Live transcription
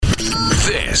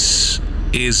This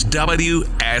is WSN.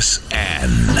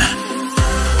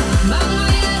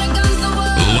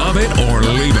 Love it or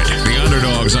leave it. The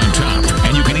underdog's on top,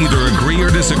 and you can either agree or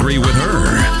disagree with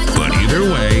her. But either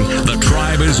way, the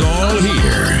tribe is all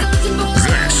here.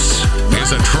 This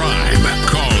is a tribe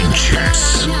called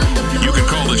Jess. You can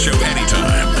call the show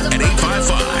anytime at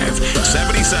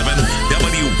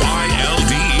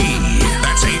 855-77-WYLDE.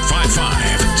 That's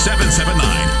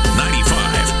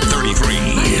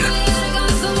 855-779-9533.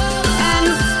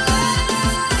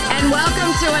 And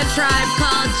welcome to a tribe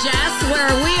called Jess,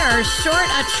 where we are short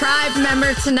a tribe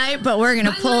member tonight, but we're going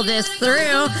to pull this through.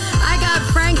 I got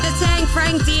Frank the Tank,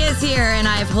 Frank Diaz here, and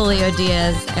I have Julio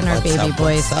Diaz and our baby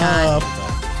boy Scott.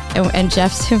 And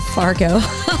Jeff's in Fargo.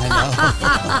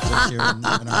 I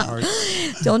know.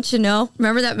 Don't you know?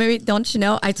 Remember that movie, Don't You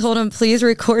Know? I told him, please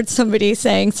record somebody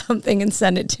saying something and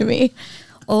send it to me.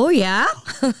 Oh, yeah?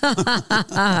 But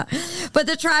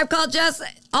the tribe called Jess,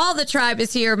 all the tribe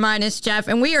is here minus Jeff,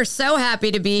 and we are so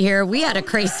happy to be here. We had a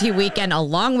crazy weekend, a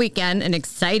long weekend, an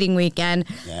exciting weekend,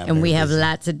 and we have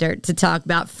lots of dirt to talk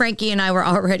about. Frankie and I were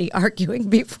already arguing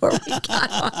before we got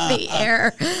on the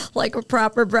air like a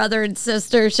proper brother and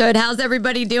sister should. How's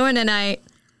everybody doing tonight?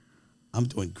 I'm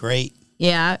doing great.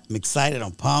 Yeah. I'm excited.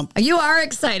 I'm pumped. You are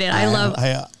excited. I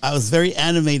was very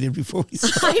animated before we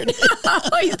started.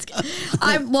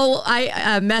 I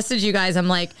messaged you guys. I'm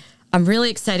like, I'm really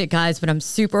excited, guys, but I'm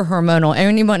super hormonal.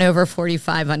 Anyone over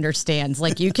 45 understands.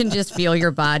 Like, you can just feel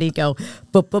your body go,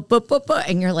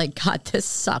 and you're like, God, this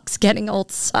sucks. Getting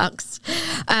old sucks.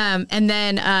 And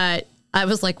then I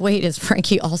was like, wait, is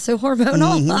Frankie also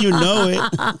hormonal? You know it.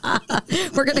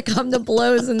 We're going to come to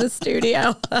blows in the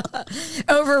studio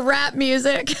over rap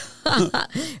music.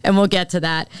 And we'll get to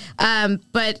that.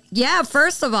 But yeah,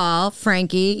 first of all,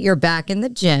 Frankie, you're back in the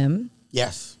gym.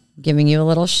 Yes. Giving you a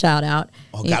little shout out.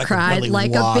 Oh, you cried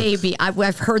like a baby.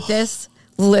 I've heard this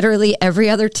literally every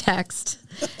other text,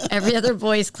 every other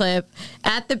voice clip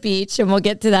at the beach. And we'll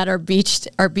get to that, our beach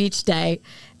day.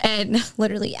 And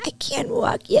literally, I can't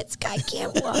walk yet. Sky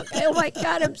can't walk. Oh my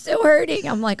God, I'm so hurting.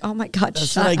 I'm like, oh my God,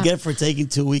 that's what I get for taking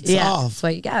 2 weeks off. That's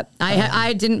what you got.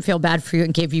 I didn't feel bad for you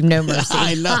and gave you no mercy.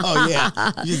 I know,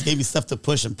 yeah. You just gave me stuff to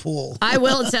push and pull. I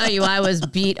will tell you, I was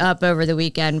beat up over the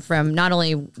weekend from not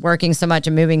only working so much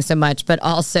and moving so much, but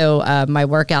also my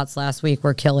workouts last week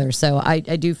were killer. So I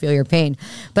do feel your pain.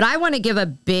 But I want to give a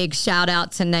big shout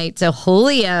out tonight to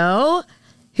Julio,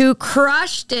 who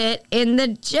crushed it in the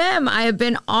gym. I have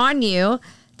been on you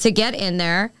to get in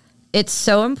there. It's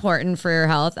so important for your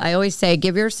health. I always say,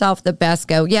 give yourself the best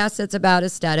go. Yes, it's about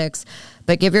aesthetics,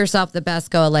 but give yourself the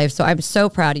best go of life. So I'm so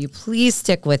proud of you. Please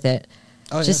stick with it.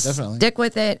 Oh, just yeah, definitely. Stick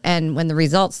with it. And when the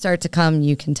results start to come,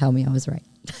 you can tell me I was right.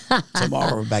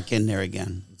 Tomorrow we're back in there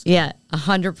again. Yeah,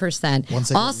 100%.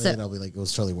 Once I get laid, I'll be like, it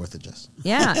was totally worth it, Jess.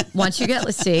 Yeah, once you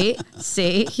get, see,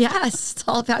 yes, it's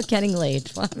all about getting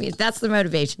laid. Well, I mean, that's the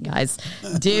motivation, guys.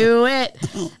 Do it.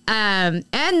 And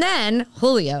then,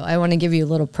 Julio, I want to give you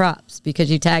little props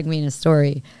because you tagged me in a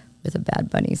story with a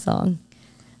Bad Bunny song.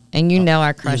 And you know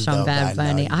I crush on Bad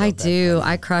Bunny. I do.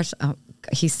 I crush. Oh,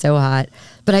 he's so hot.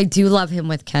 But I do love him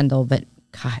with Kendall. But,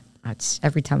 God,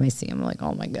 every time I see him, I'm like,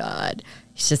 oh, my God.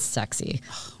 He's just sexy.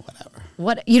 Whatever.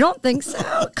 What, you don't think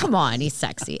so? Come on, he's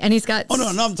sexy, and he's got. Oh no,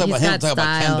 I'm talking about him. I'm talking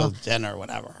about Kendall Jenner or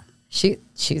whatever. She's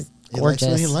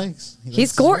gorgeous. He likes what he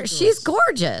likes. She's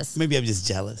gorgeous. Maybe I'm just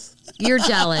jealous. You're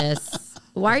jealous.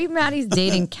 Why are you mad? He's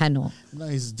dating Kendall. No,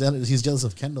 he's jealous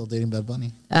of Kendall dating Bad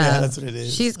Bunny. Yeah, that's what it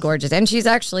is. She's gorgeous, and she's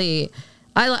actually.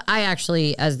 I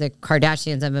actually, as the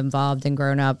Kardashians have involved and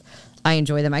grown up, I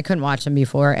enjoy them. I couldn't watch them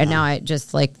before, and now I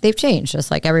just like they've changed. Just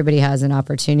like everybody has an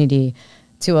opportunity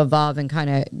to evolve and kind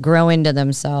of grow into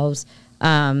themselves.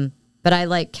 But I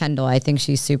like Kendall. I think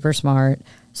she's super smart,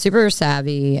 super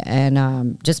savvy,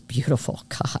 and just beautiful.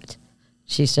 God,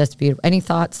 she's just beautiful. Any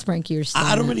thoughts, Frankie?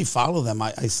 I don't really follow them. I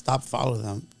stopped following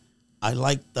them. I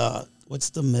like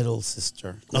what's the middle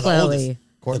sister? No, Chloe.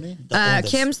 Courtney?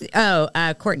 Kim's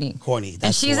Courtney. Courtney.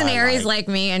 And she's an Aries like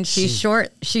me, and she's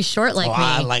short like me.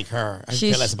 I like her. I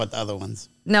feel less about the other ones.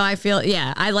 No, I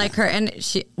like her, and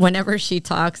whenever she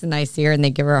talks and I see her and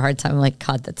they give her a hard time, I'm like,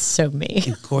 God, that's so me.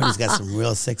 And Courtney's got some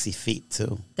real sexy feet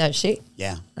too. Does she?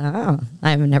 Yeah. Oh,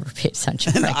 I have never paid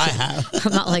attention. No, I have.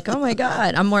 I'm not like, oh my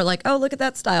God. I'm more like, oh, look at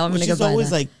that style. I'm going to go buy that. She's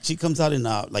always like, she comes out in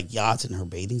like yachts and her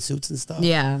bathing suits and stuff.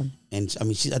 Yeah. And I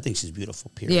mean, I think she's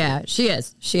beautiful. Period. Yeah, she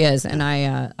is. She is, and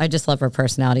I just love her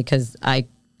personality because I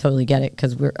totally get it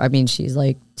because she's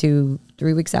like 2-3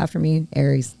 weeks after me,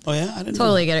 Aries. Oh yeah, I didn't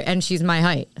totally get it, and she's my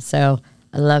height, so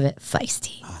I love it.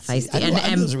 Feisty,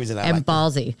 and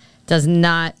ballsy. Does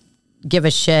not give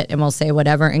a shit and will say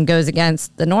whatever and goes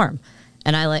against the norm.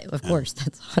 And I like, of course,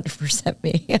 that's 100%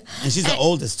 me. And she's the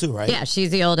oldest too, right? Yeah, she's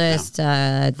the oldest.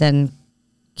 Then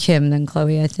Kim, then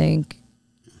Chloe, I think.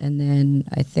 And then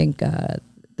I think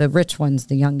the rich one's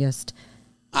the youngest.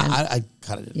 I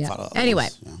kind of didn't follow. Anyway,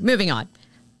 moving on.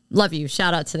 Love you.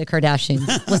 Shout out to the Kardashians.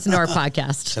 Listen to our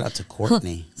podcast. Shout out to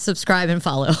Courtney. Subscribe and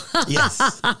follow.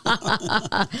 Yes.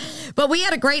 But we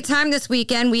had a great time this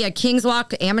weekend. We had Kings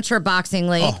Walk Amateur Boxing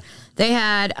League. Oh. They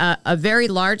had a very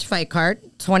large fight card,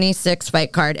 26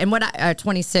 fight card, and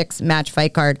 26 match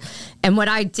fight card. And what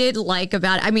I did like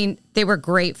about it, I mean, they were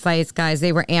great fights, guys.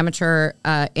 They were amateur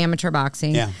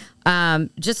boxing. Yeah.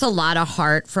 Just a lot of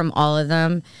heart from all of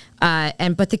them.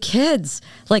 But the kids,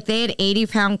 like they had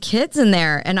 80-pound kids in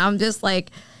there. And I'm just like,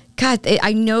 God,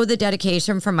 I know the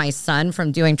dedication from my son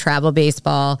from doing travel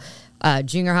baseball,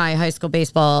 junior high school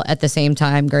baseball at the same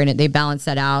time. Granted, they balanced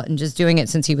that out and just doing it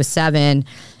since he was 7.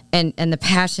 And the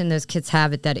passion those kids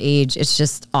have at that age, it's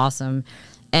just awesome.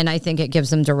 And I think it gives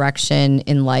them direction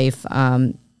in life.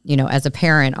 As a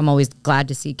parent, I'm always glad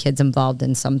to see kids involved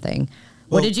in something.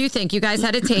 What did you think? You guys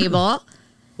had a table.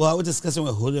 Well, I was discussing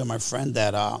with Julio, my friend,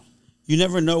 that you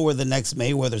never know where the next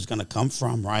Mayweather's going to come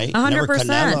from, right? 100%. Never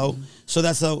Canelo. So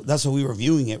that's how we were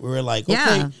viewing it. We were like,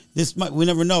 okay, we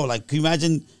never know. Like, can you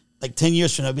imagine, like 10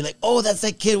 years from now, be like, oh, that's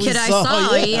that kid we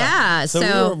saw. Yeah. So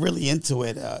we were really into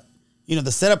it.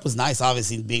 The setup was nice.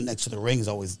 Obviously, being next to the ring is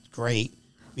always great.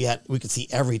 We could see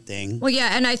everything. Well,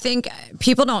 yeah, and I think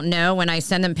people don't know when I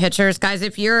send them pictures. Guys,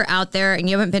 if you're out there and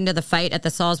you haven't been to the fight at the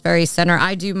Salisbury Center,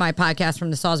 I do my podcast from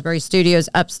the Salisbury Studios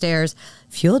upstairs,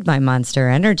 fueled by Monster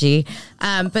Energy.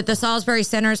 But the Salisbury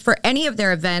Center is for any of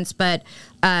their events, but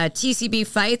TCB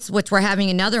Fights, which we're having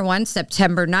another one,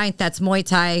 September 9th, that's Muay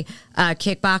Thai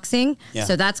kickboxing. Yeah.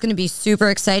 So that's going to be super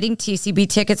exciting,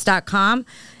 tcbtickets.com.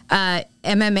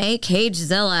 MMA,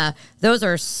 Cagezilla, those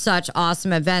are such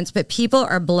awesome events, but people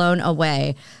are blown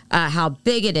away how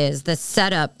big it is, the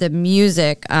setup, the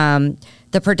music,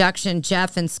 the production.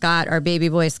 Jeff and Scott, our baby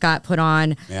boy Scott, put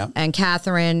on, and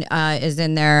Catherine is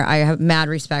in there. I have mad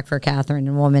respect for Catherine,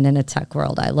 a woman in a tech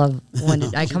world. I love when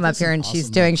I come up here and she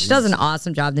does an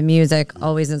awesome job. The music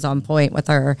always is on point with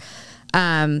her. So,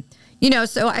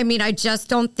 I mean, I just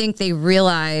don't think they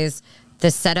realize the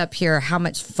setup here, how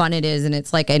much fun it is, and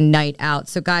it's like a night out.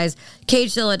 So guys,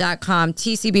 cagezilla.com,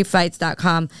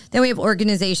 tcbfights.com. Then we have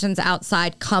organizations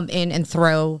outside come in and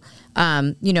throw,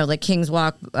 like Kings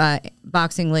Walk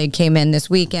Boxing League came in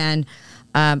this weekend.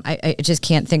 I just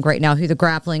can't think right now who the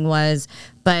grappling was.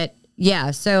 But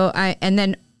yeah, and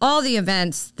then all the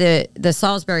events the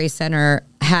Salisbury Center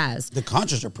has. The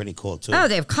concerts are pretty cool too. Oh,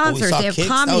 they have concerts. They have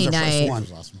comedy night. That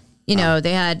was awesome.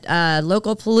 They had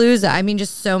local palooza. I mean,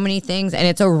 just so many things, and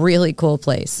it's a really cool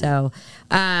place. So,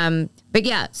 but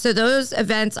yeah, so those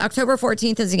events, October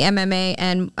 14th is the MMA,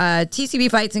 and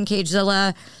TCB Fights and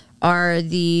Cagezilla are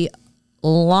the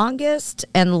longest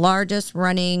and largest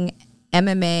running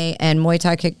MMA and Muay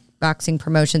Thai kickboxing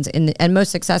promotions and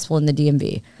most successful in the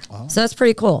DMV. Wow. So that's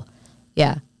pretty cool.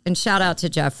 Yeah, and shout out to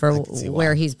Jeff for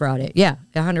where he's brought it. Yeah,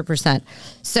 100%.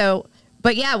 So.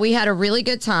 But yeah, we had a really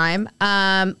good time.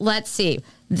 Let's see.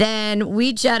 Then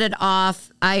we jetted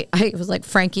off. I was like,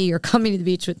 Frankie, you're coming to the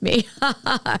beach with me.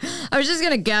 I was just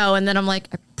going to go. And then I'm like,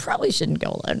 I probably shouldn't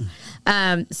go alone.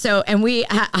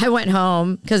 I went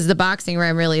home because the boxing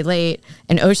ran really late,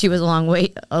 and Oshi was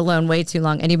alone way too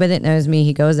long. Anybody that knows me,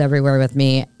 he goes everywhere with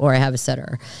me, or I have a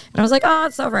sitter. And I was like, oh,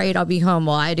 it's all right. I'll be home.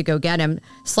 Well, I had to go get him.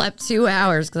 Slept 2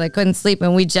 hours because I couldn't sleep,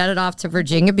 and we jetted off to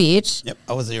Virginia Beach. Yep,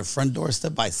 I was at your front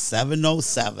doorstep by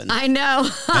 7:07. I know.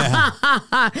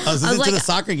 I was listening to the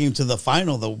soccer game, to the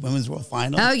final, the Women's World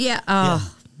Final. Oh, yeah.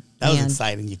 Oh, that was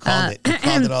exciting. You called it. You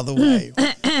called it all the way.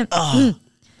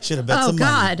 Should have bet some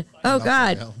money. Oh,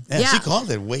 God. Yeah, she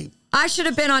called it. Wait. I should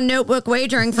have been on Notebook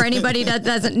Wagering. For anybody that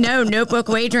doesn't know, Notebook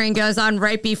Wagering goes on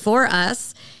right before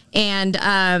us. And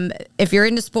if you're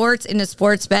into sports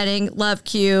betting, love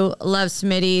Q, love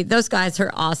Smitty. Those guys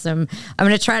are awesome. I'm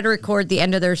going to try to record the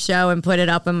end of their show and put it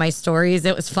up in my stories.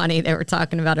 It was funny. They were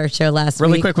talking about our show last week.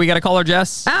 Really quick, we got a caller,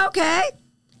 Jess. Okay.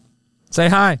 Say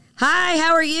hi. Hi,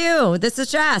 how are you? This is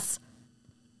Jess.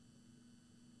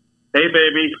 Hey,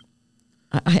 baby.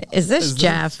 Is this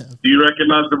Jeff? Do you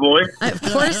recognize the voice? Of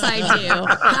course I do.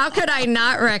 How could I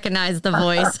not recognize the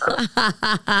voice?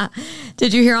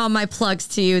 Did you hear all my plugs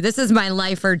to you? This is my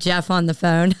lifer, Jeff, on the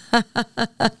phone.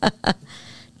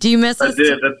 Do you miss us? I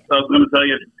did. I was going to tell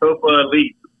you, it's Copa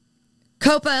Elite.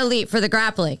 Copa Elite for the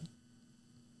grappling.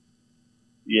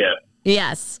 Yes.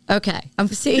 Yes. Okay. I'm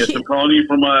seeing. Yes, I'm calling you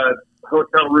from a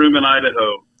hotel room in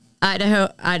Idaho.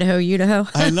 Idaho, Idaho.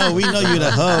 I know, we know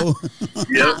Idaho.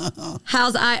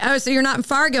 Yep. So you're not in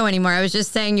Fargo anymore. I was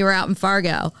just saying you were out in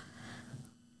Fargo.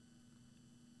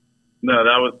 No,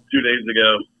 that was 2 days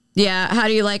ago. Yeah. How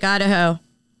do you like Idaho?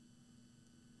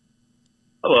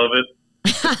 I love it.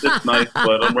 It's nice,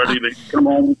 but I'm ready to come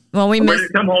home. Well, I'm ready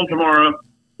to come home tomorrow.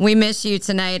 We miss you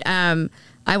tonight.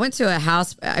 I went to a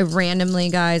house. I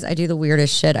do the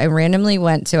weirdest shit. I randomly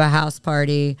went to a house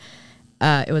party.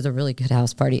 It was a really good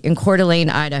house party in Coeur d'Alene,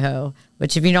 Idaho,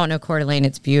 which if you don't know Coeur d'Alene,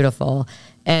 it's beautiful.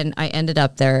 And I ended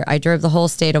up there. I drove the whole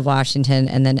state of Washington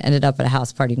and then ended up at a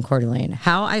house party in Coeur d'Alene.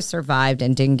 How I survived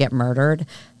and didn't get murdered,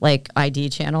 like ID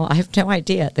channel, I have no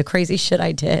idea. The crazy shit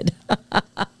I did. I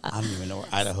don't even know where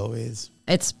Idaho is.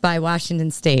 It's by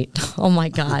Washington State. Oh, my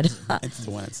God. It's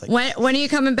the one. It's like When are you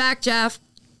coming back, Jeff?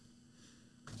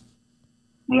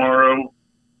 Tomorrow.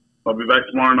 I'll be back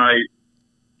tomorrow night.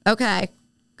 Okay.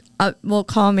 Well,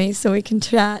 call me so we can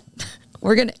chat.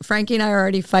 Frankie and I are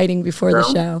already fighting before the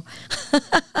show.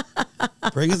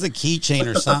 bring us a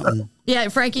keychain or something. Yeah,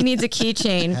 Frankie needs a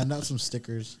keychain. Hand out some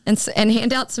stickers. And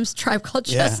hand out some Tribe Called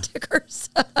Jess stickers.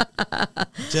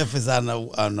 Jeff is on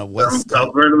the west. I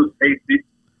was wearing those pasties.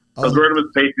 I was wearing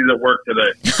those pasties at work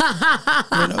today.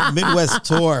 Midwest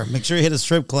tour. Make sure you hit a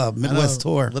strip club. Midwest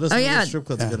tour. Let us know what strip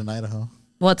club's good in Idaho.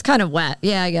 Well, it's kind of wet.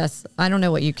 Yeah, I guess. I don't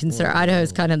know what you consider.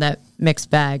 Idaho's kind of that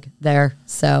mixed bag there.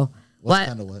 So What's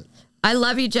kind of wet? I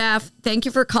love you, Jeff. Thank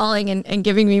you for calling and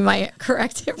giving me my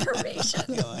correct information.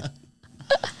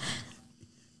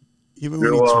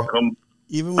 You're welcome.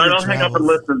 Even I when don't hang up and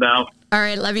listen now. All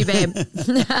right, love you, babe.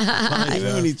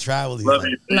 Even when he travels, Love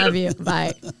you. Love you.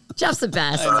 Bye. Jeff's the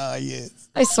best. I know he is.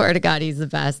 I swear to God, he's the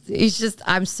best.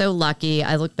 I'm so lucky.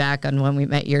 I look back on when we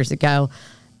met years ago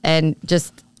and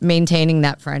just maintaining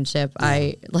that friendship.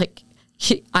 I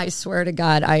swear to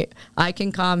God, I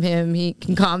can calm him. He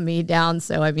can calm me down.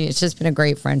 So, I mean, it's just been a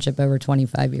great friendship over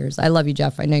 25 years. I love you,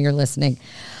 Jeff. I know you're listening.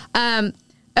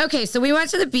 Okay, so we went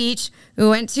to the beach. We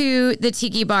went to the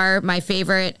Tiki Bar, my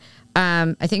favorite.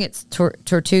 I think it's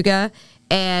Tortuga,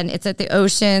 and it's at the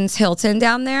Oceans Hilton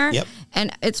down there. Yep.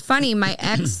 And it's funny, my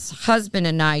ex-husband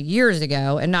and I years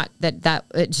ago, and not that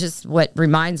it just what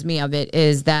reminds me of it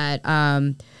is that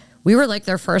we were like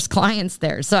their first clients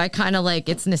there. So I kind of like,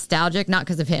 it's nostalgic, not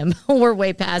because of him. We're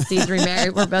way past, he's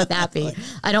remarried. We're both happy.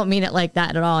 I don't mean it like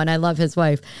that at all. And I love his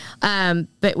wife.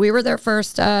 But we were their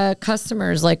first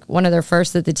customers, like one of their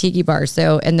first at the Tiki Bar.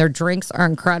 So, and their drinks are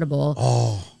incredible.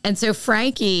 Oh. And so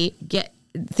Frankie,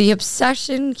 the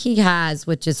obsession he has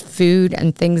with just food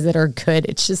and things that are good,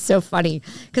 it's just so funny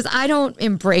because I don't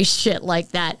embrace shit like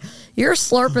that. You're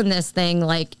slurping this thing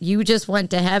like you just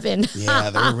went to heaven. Yeah,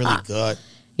 they were really good.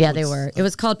 Yeah, they were. It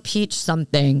was called Peach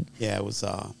something. Yeah, it was,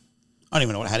 I don't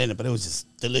even know what it had in it, but it was just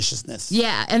deliciousness.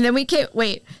 Yeah, and then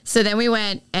so then we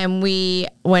went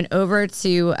over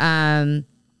to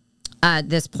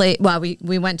this place. Well,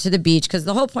 we went to the beach because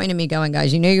the whole point of me going,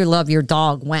 guys, you know you love your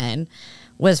dog when,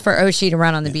 was for Oshie to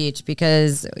run on the beach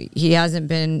because he hasn't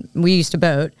been, we used to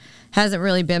boat, hasn't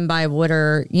really been by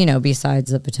water, besides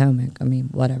the Potomac. I mean,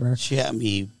 whatever. She had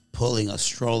me pulling a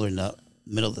stroller in the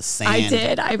middle of the sand. I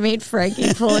did. I made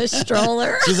Frankie pull his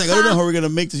stroller. She's like, I don't know how we're going to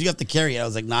make this. You have to carry it. I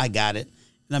was like, no, I got it.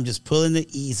 And I'm just pulling it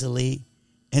easily.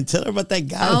 And tell her about that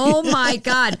guy. Oh, my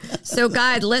God. So,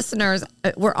 guys, listeners,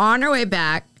 we're on our way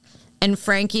back. And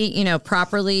Frankie,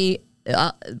 properly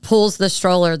pulls the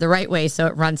stroller the right way so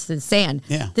it runs to the sand.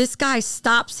 Yeah. This guy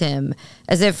stops him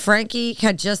as if Frankie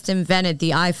had just invented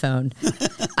the iPhone.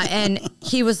 And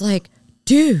he was like,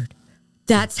 dude,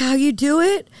 that's how you do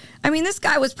it? I mean, this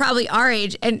guy was probably our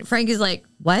age. And Frankie's like,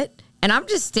 what? And I'm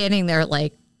just standing there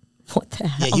like, what the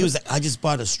hell? Yeah, he was like, I just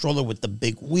bought a stroller with the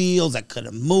big wheels. I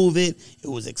couldn't move it. It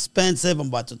was expensive. I'm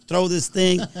about to throw this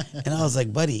thing. And I was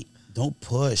like, buddy, don't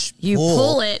push. You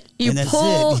pull it. You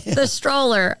pull the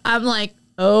stroller. I'm like,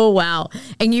 oh, wow.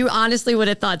 And you honestly would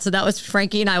have thought. So that was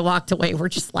Frankie and I walked away. We're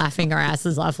just laughing our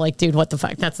asses off like, dude, what the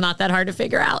fuck? That's not that hard to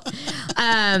figure out.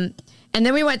 And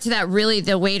then we went to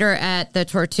the waiter at the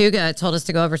Tortuga told us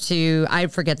to go over to, I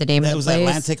forget the name of the place. It was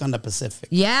Atlantic on the Pacific.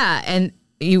 Yeah. And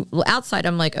outside,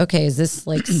 I'm like, okay, is this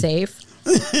like safe?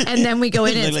 And then we go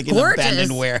in and it's gorgeous.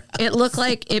 It looked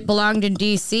like it belonged in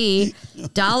D.C.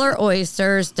 $1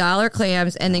 oysters, $1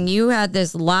 clams, and then you had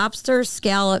this lobster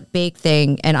scallop bake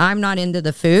thing, and I'm not into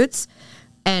the foods.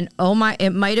 And oh my, it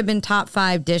might have been top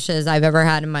 5 dishes I've ever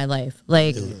had in my life.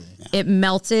 Like, it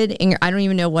melted, and I don't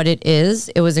even know what it is.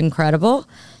 It was incredible.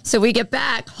 So we get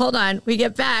back,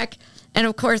 and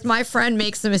of course, my friend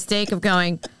makes the mistake of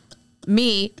going,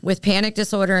 me with panic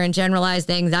disorder and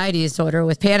generalized anxiety disorder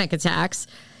with panic attacks.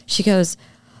 She goes,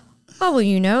 oh, well,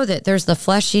 you know that there's the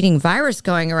flesh-eating virus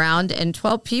going around, and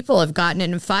 12 people have gotten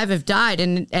it, and 5 have died.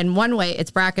 And one way,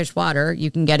 it's brackish water. You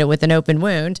can get it with an open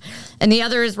wound. And the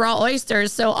other is raw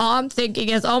oysters. So all I'm thinking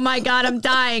is, oh, my God, I'm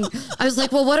dying. I was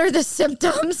like, well, what are the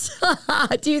symptoms?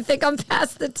 Do you think I'm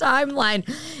past the timeline?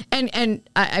 And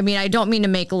I mean, I don't mean to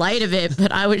make light of it,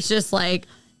 but I was just like,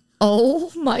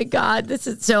 oh my God, this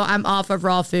is so. I'm off of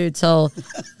raw food till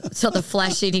the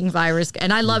flesh-eating virus,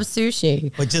 and I love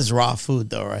sushi. But just raw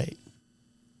food, though, right?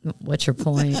 What's your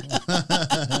point?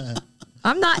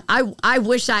 I'm not. I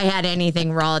wish I had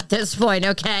anything raw at this point.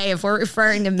 Okay, if we're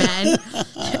referring to men,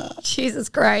 Jesus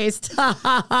Christ.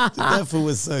 That food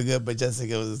was so good, but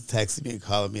Jessica was texting me and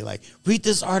calling me like, read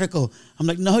this article. I'm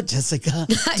like, no, Jessica,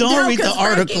 don't read the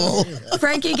article.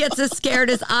 Frankie gets as scared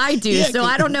as I do, so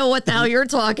I don't know what the hell you're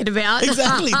talking about.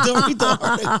 Exactly, don't read the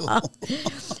article.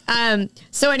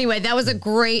 So anyway, that was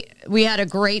we had a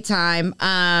great time.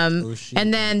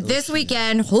 And then this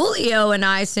weekend, Julio and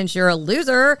I, since you're a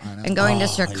loser and going to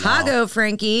Chicago,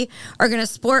 Frankie, are going to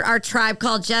sport our Tribe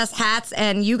Called Jess hats,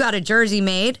 and you got a jersey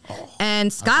made.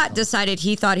 And Scott decided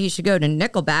he thought he should go to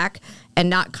Nickelback and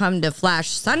not come to Flash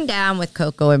Sundown with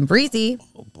Coco and Breezy.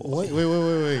 Wait.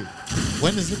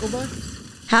 When is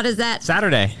Nickelback? How does that?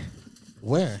 Saturday.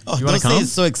 Where? Oh, You don't wanna say come?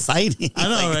 it's so exciting. I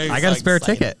know, right? I got a spare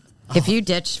ticket. If you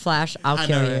ditch Flash, I'll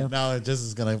kill you. Right? No, it just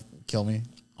is going to kill me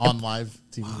on live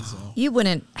TV. So. You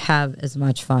wouldn't have as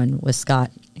much fun with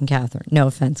Scott and Catherine. No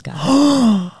offense, guys.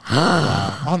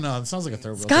 Oh, no, it sounds like a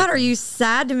third wheel. Scott, are you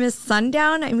sad to miss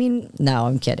Sundown? I mean, no,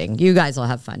 I'm kidding. You guys will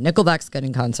have fun. Nickelback's good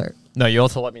in concert. No, you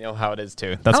also let me know how it is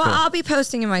too. That's cool. I'll be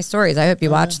posting in my stories. I hope you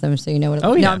watch them so you know what it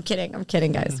Oh, No, yeah. I'm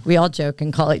kidding, guys. We all joke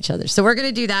and call each other. So we're going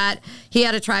to do that. He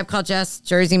had a Tribe Called Jess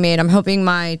jersey made. I'm hoping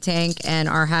my tank and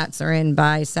our hats are in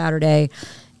by Saturday,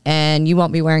 and you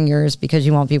won't be wearing yours because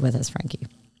you won't be with us, Frankie.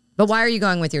 But why are you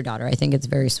going with your daughter? I think it's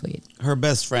very sweet. Her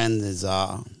best friend is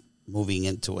moving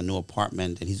into a new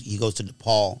apartment, and he goes to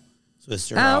DePaul. So it's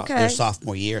their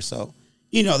sophomore year. So,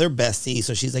 you know, they're besties.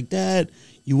 So she's like, Dad,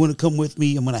 you want to come with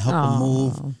me? I'm going to help him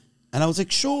move. And I was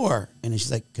like, sure. And then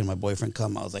she's like, can my boyfriend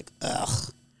come? I was like, ugh.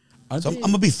 So I'm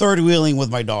going to be third wheeling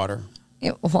with my daughter.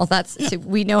 Yeah, well,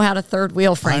 we know how to third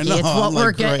wheel, Frankie. I know, It's what I'm we're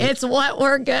like, good. great. It's what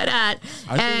we're good at.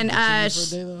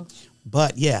 And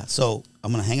But yeah, so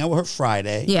I'm going to hang out with her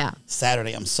Friday. Yeah.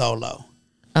 Saturday, I'm solo.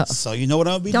 So you know what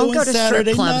I'll be don't doing go to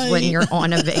Saturday strip clubs night? when you're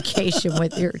on a vacation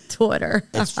with your Twitter.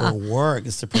 It's for work.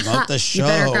 It's to promote the show. You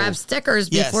better grab stickers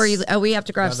before Yes. you. Oh, we have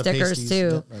to grab stickers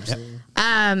too.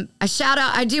 A shout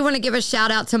out. I do want to give a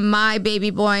shout out to my baby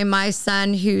boy, my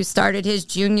son, who started his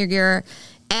junior year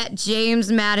at James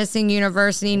Madison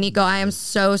University. Nico, I am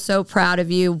so, so proud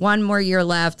of you. One more year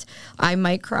left. I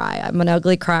might cry. I'm an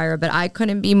ugly crier, but I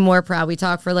couldn't be more proud. We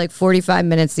talked for like 45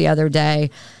 minutes the other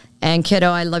day. And kiddo,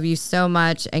 I love you so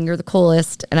much, and you're the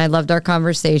coolest, and I loved our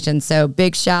conversation. So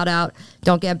big shout out.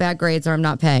 Don't get bad grades or I'm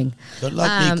not paying. Good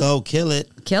luck, Nico. Kill it.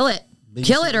 Kill it.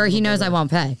 Kill it, or he knows I won't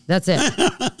pay. That's it.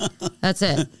 That's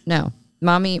it. No.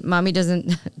 Mommy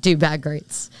doesn't do bad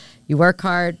grades. You work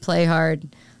hard, play hard.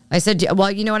 I said, well,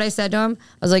 you know what I said to him?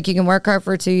 I was like, you can work hard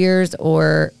for 2 years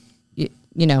or, you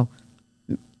know,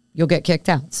 you'll get kicked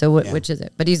out. So which is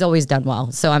it? But he's always done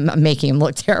well. So I'm making him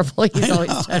look terrible. He's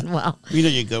always done well. We know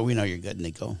you're good. We know you're good,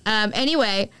 Nico.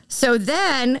 Anyway, so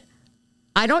then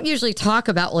I don't usually talk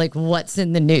about like what's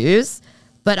in the news,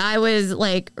 but I was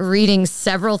like reading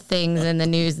several things in the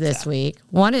news this week.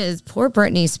 One is poor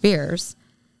Britney Spears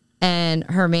and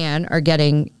her man are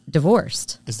getting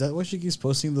divorced. Is that why she keeps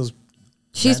posting those?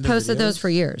 She's posted those for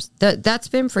years. That's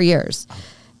been for years.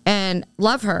 And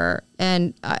love her.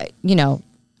 And, you know,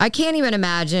 I can't even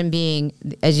imagine being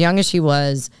as young as she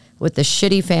was with the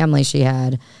shitty family she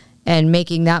had and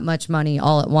making that much money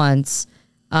all at once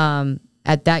at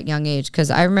that young age.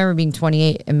 Because I remember being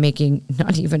 28 and making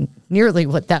not even nearly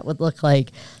what that would look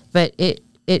like. But it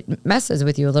messes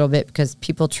with you a little bit because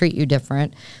people treat you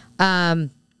different. But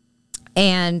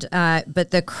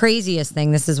the craziest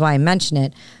thing, this is why I mention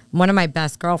it, one of my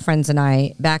best girlfriends and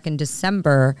I, back in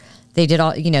December, they did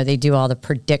they do all the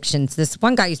predictions. This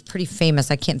one guy is pretty famous.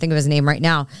 I can't think of his name right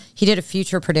now. He did a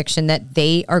future prediction that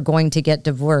they are going to get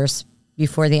divorced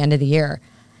before the end of the year.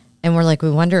 And we're like,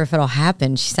 we wonder if it'll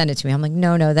happen. She sent it to me. I'm like,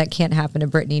 no, that can't happen to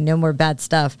Britney. No more bad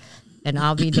stuff. And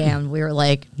I'll be damned. We were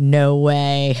like, no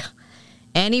way.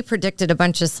 And he predicted a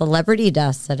bunch of celebrity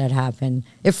deaths that had happened.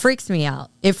 It freaks me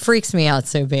out. It freaks me out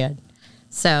so bad.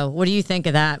 So what do you think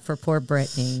of that for poor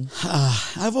Britney?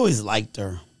 I've always liked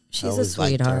her. She's a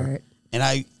sweetheart.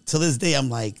 And to this day, I'm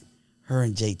like, her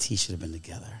and JT should have been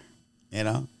together. You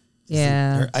know?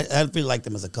 Yeah. I really like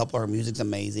them as a couple. Her music's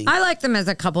amazing. I like them as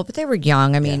a couple, but they were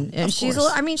young. I mean, and she's a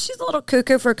little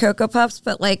cuckoo for Cocoa Puffs,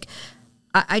 but like,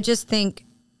 I just think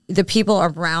the people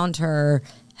around her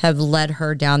have led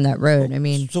her down that road. I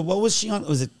mean, so what was she on?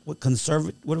 Was it what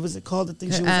was it called? The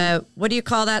thing she was on? What do you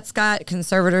call that, Scott?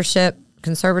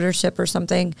 Conservatorship or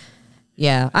something?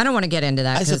 Yeah, I don't want to get into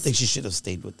that. I still think she should have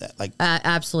stayed with that. Like,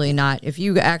 absolutely not. If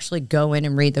you actually go in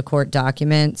and read the court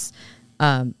documents,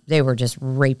 they were just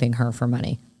raping her for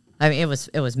money. I mean, it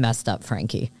was messed up,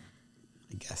 Frankie.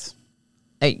 I guess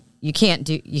you can't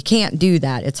do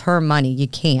that. It's her money. You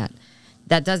can't.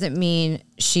 That doesn't mean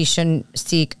she shouldn't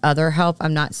seek other help.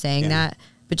 I'm not saying that,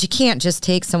 but you can't just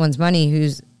take someone's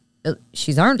money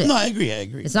she's earned it. No, I agree.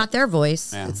 It's not their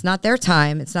voice. Yeah. It's not their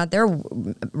time. It's not their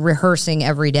rehearsing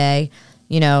every day.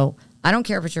 You know, I don't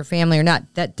care if it's your family or not.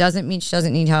 That doesn't mean she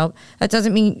doesn't need help. That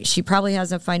doesn't mean she probably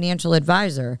has a financial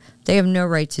advisor. They have no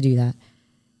right to do that.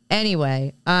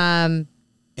 Anyway. And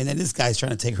then this guy's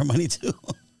trying to take her money too.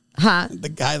 Huh? The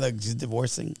guy that she's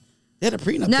divorcing. They had a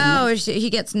prenup. No, he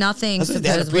gets nothing. They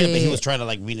had a prenup, but he was trying to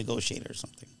like renegotiate or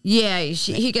something. Yeah,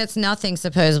 he gets nothing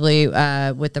supposedly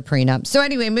with the prenup. So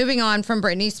anyway, moving on from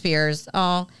Britney Spears.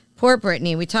 Oh, poor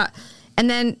Britney. And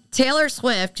then Taylor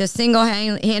Swift just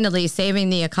single-handedly saving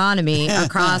the economy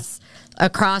across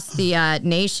the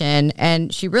nation,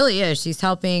 and she really is. She's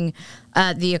helping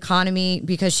the economy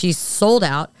because she's sold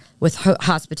out with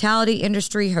hospitality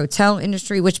industry, hotel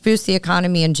industry, which boosts the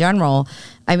economy in general.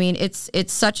 I mean, it's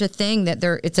such a thing that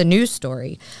it's a news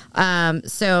story.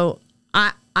 So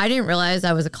I didn't realize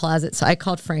I was a closet. So I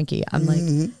called Frankie. I'm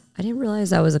like, I didn't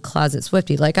realize I was a closet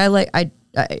Swiftie. Like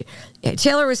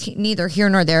Taylor was neither here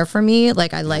nor there for me.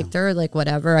 Like I liked her, like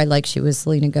whatever. I like she was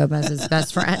Selena Gomez's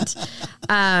best friend.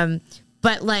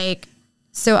 But like,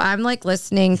 so I'm like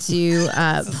listening to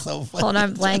hold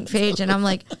on blank page, and I'm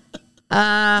like,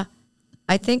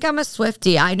 I think I'm a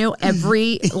Swiftie. I know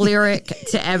every lyric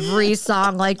to every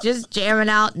song, like just jamming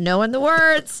out, knowing the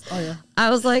words. Oh yeah. I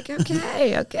was like,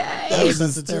 okay. That was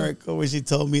hysterical when she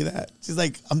told me that. She's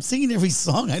like, I'm singing every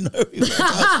song I know. I was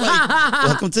like,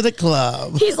 welcome to the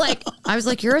club. He's like, I was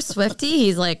like, you're a Swiftie?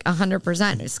 He's like,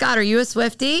 100%. Scott, are you a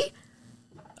Swiftie?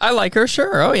 I like her,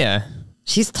 sure. Oh yeah.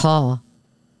 She's tall.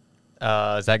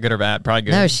 Is that good or bad? Probably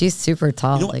good. No, she's super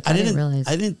tall. You know, like I didn't realize.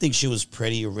 I didn't think she was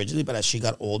pretty originally, but as she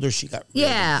got older, she got really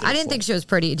beautiful. I didn't think she was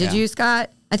pretty. Did you,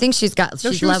 Scott? I think she's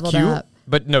leveled cute, up.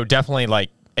 But no, definitely like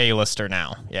A-lister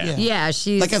now. Yeah,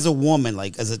 she's like as a woman,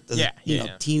 like as a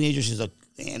teenager, she's like,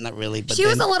 not really. But she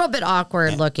was a little bit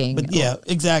awkward looking. But yeah,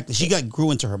 exactly. She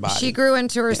grew into her body. She grew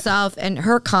into herself and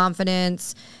her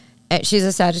confidence. She's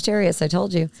a Sagittarius, I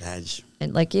told you.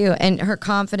 And like you. And her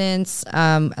confidence,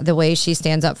 the way she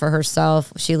stands up for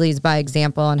herself, she leads by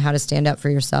example on how to stand up for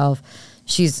yourself.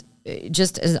 She's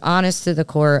just as honest to the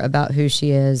core about who she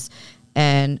is.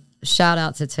 And shout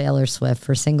out to Taylor Swift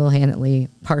for single-handedly,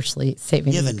 partially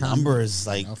saving the numbers,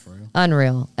 like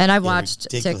unreal. And I watched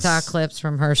TikTok clips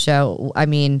from her show. I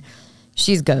mean,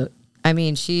 she's GOAT. I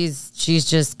mean, she's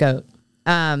just GOAT.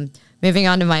 Moving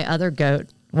on to my other GOAT.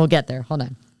 We'll get there. Hold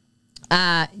on.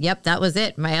 Yep, that was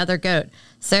it. My other GOAT.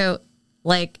 So,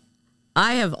 like,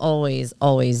 I have always,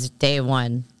 day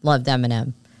one, loved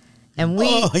Eminem. And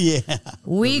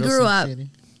we grew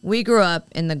up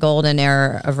in the golden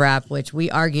era of rap, which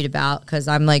we argued about because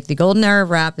I'm like, the golden era of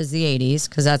rap is the 80s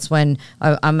because that's when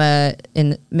I'm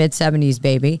in mid-70s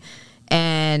baby.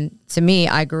 And to me,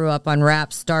 I grew up on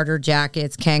rap, starter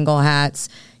jackets, Kangol hats,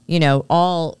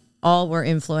 all were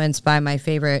influenced by my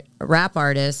favorite rap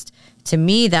artist. To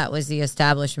me, that was the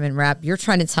establishment rap. You're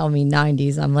trying to tell me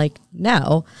 90s. I'm like,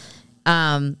 no.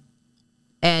 And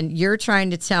you're trying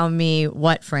to tell me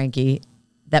what, Frankie?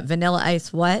 That Vanilla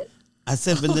Ice what? I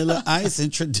said Vanilla Ice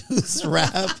introduced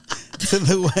rap to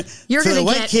the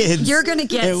white kids. You're going to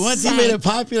get And once he made it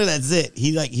popular, that's it.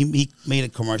 He made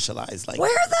it commercialized. Like,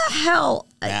 where the hell?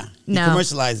 Yeah. He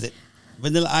commercialized it.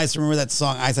 Vanilla Ice, remember that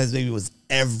song, Ice Ice Baby, was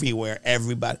everywhere,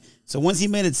 everybody. So once he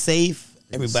made it safe,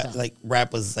 everybody, like,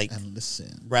 rap was like,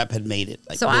 rap had made it.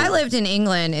 Like, so I lived in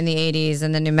England in the 80s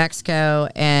and then New Mexico,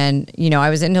 and, I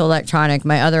was into electronic.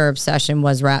 My other obsession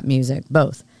was rap music,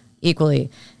 both equally.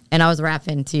 And I was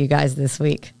rapping to you guys this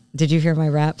week. Did you hear my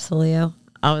raps, Julio?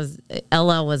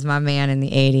 LL was my man in the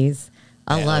 80s.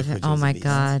 I love him. Oh my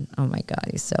God,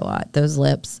 he's so hot. Those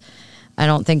lips. I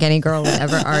don't think any girl would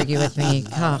ever argue with me.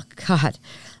 Oh God.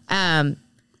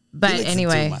 But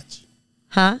anyway. Too much.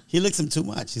 Huh? He licks him too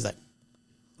much. He's like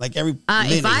every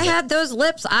minute, if I had those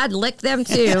lips, I'd lick them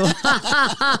too.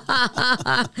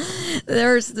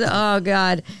 Oh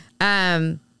God.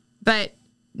 But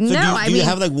so no, do you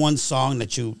have like one song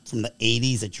that from the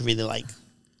 80s that you really like?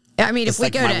 I mean, it's if we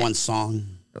like go my to one song.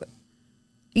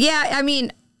 Yeah, I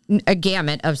mean, a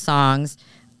gamut of songs.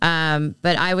 But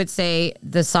I would say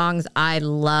the songs I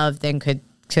loved and could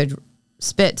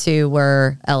spit to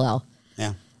were LL.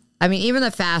 Yeah. I mean, even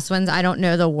the fast ones, I don't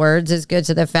know the words as good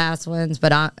to the fast ones,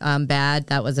 but I'm Bad.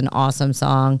 That was an awesome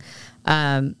song.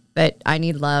 But I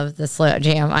Need Love, the slow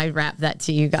jam. I rapped that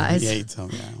to you guys. Yeah, you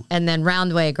told me that. And then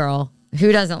Roundaway Girl.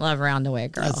 Who doesn't love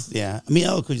Roundaway Girl? I mean,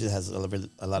 LL Cool J has a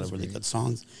lot of really good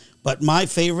songs. But my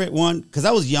favorite one, because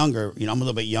I was younger, I'm a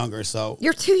little bit younger, so.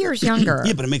 You're 2 years younger.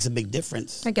 Yeah, but it makes a big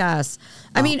difference. I guess.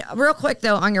 I mean, real quick,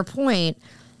 though, on your point,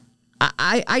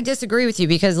 I disagree with you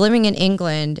because living in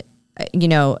England,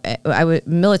 I was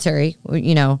military,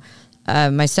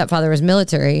 my stepfather was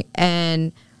military,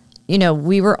 and,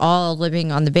 we were all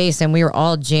living on the base and we were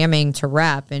all jamming to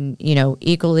rap and,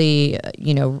 equally,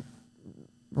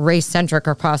 race centric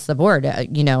across the board,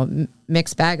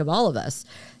 mixed bag of all of us.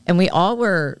 And we all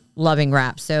were loving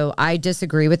rap. So I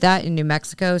disagree with that. In New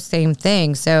Mexico, same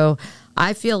thing. So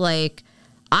I feel like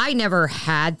I never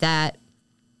had that,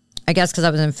 I guess because I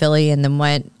was in Philly and then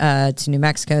went to New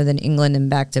Mexico, then England and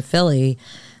back to Philly.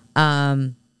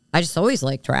 I just always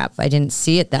liked rap. I didn't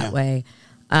see it that way.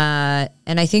 And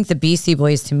I think the Beastie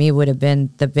Boys to me would have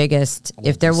been the biggest.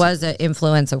 If there was an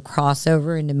influence of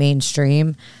crossover into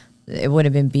mainstream, it would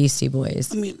have been Beastie Boys.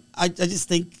 I mean, I just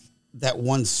think that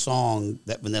one song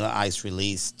that Vanilla Ice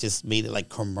released just made it like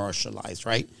commercialized,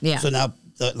 right? Yeah. So now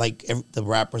the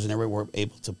rappers and everyone were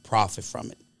able to profit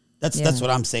from it. That's what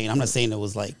I'm saying. I'm not saying it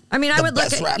was like. I mean, I would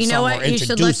look at. You know what?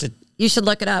 You should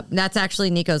look it up. That's actually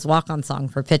Nico's walk-on song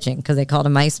for pitching because they called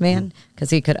him Iceman because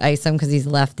he could ice him because he's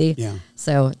lefty. Yeah.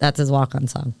 So that's his walk-on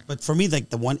song. But for me, like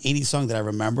the 180 song that I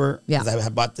remember, because I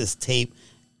had bought this tape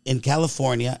in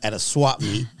California at a swap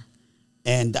meet.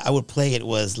 And I would play it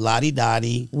was Lottie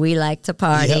Dottie. We Like to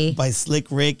Party. By Slick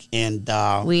Rick and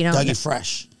Dougie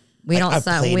Fresh. We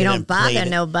don't bother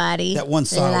nobody. That one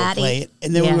song I would play it.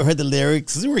 And then we heard the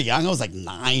lyrics. Because we were young. I was like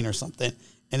 9 or something.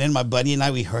 And then my buddy and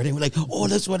I, we heard it. We're like, oh,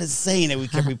 that's what it's saying. And we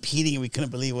kept repeating it. We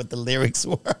couldn't believe what the lyrics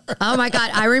were. Oh, my God.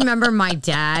 I remember my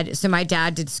dad. So my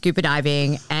dad did scuba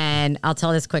diving. And I'll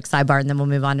tell this quick sidebar and then we'll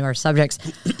move on to our subjects.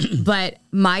 But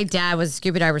my dad was a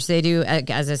scuba diver. So they do,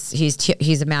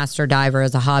 he's a master diver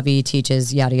as a hobby,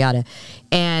 teaches, yada, yada.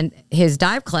 And his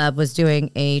dive club was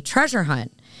doing a treasure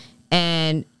hunt.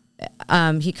 And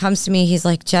he comes to me, he's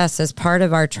like, Jess, as part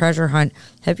of our treasure hunt,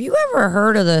 have you ever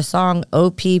heard of the song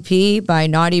OPP by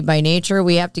Naughty by Nature?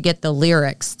 We have to get the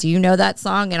lyrics. Do you know that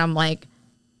song? And I'm like,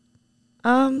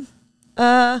 She's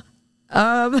like,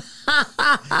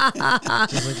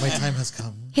 my time has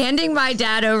come. handing my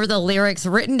dad over the lyrics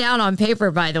written down on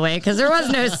paper, by the way, because there was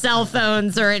no cell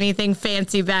phones or anything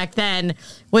fancy back then,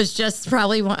 was just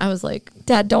probably one. I was like,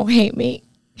 Dad, don't hate me.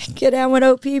 Get down with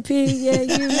OPP. Yeah,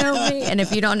 you know me. And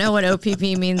if you don't know what OPP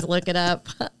means, look it up.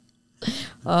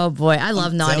 Oh, boy. I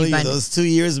love Naughty by Nature. Those 2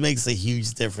 years makes a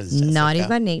huge difference, Jessica. Naughty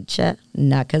by Nature.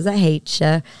 Not because I hate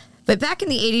you. But back in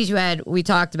the 80s, we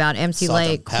talked about MC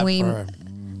Light,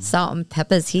 Queen, Salt and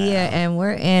Pepper's here, and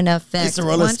we're in effect. I used to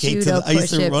roller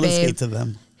skate to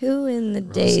them. Who in the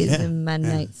days and my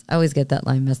nights? I always get that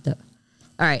line messed up.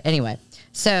 All right, anyway.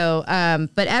 So,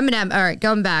 but Eminem, all right,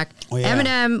 going back. Oh, yeah.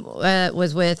 Eminem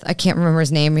was with, I can't remember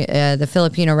his name, the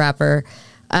Filipino rapper.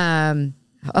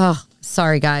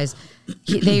 Sorry, guys.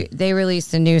 They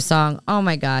released a new song. Oh,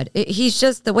 my God. He's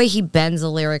just, the way he bends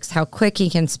the lyrics, how quick he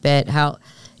can spit, how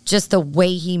just the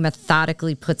way he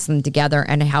methodically puts them together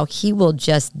and how he will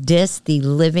just diss the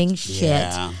living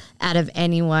shit out of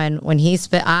anyone when he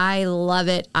spit. I love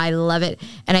it. I love it.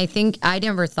 And I think I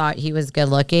never thought he was good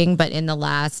looking, but in the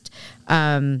last,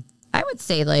 I would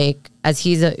say like as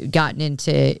he's gotten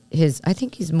into his, I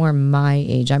think he's more my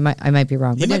age. I might be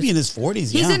wrong. He might be in his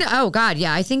 40s. He's in. Oh God,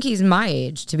 yeah. I think he's my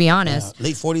age, to be honest. Yeah,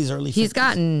 late 40s, early 50s. He's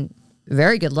gotten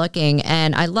very good looking,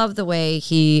 and I love the way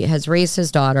he has raised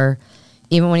his daughter,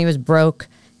 even when he was broke,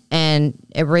 and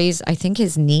it raised, I think,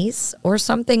 his niece or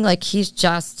something. Like he's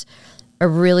just a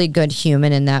really good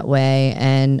human in that way,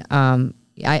 and God,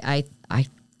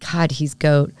 he's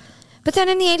GOAT. But then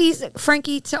in the 80s,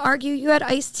 Frankie, to argue, you had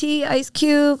Ice-T, Ice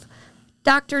Cube,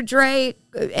 Dr. Dre,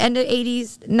 end of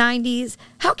 80s, 90s.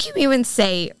 How can you even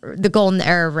say the golden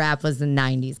era of rap was the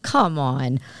 90s? Come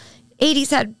on.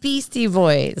 80s had Beastie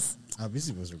Boys.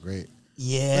 Beastie Boys were great.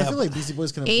 Yeah. But I feel like Beastie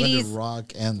Boys kind of blended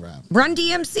rock and rap. Run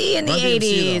DMC in the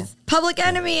 80s. Public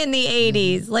Enemy in the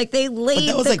 80s. Like, they laid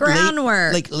the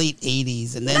groundwork. Late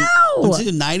 80s. And then into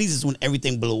the 90s is when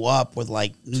everything blew up with,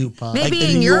 like, Tupac. Maybe like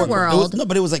in New your York, world.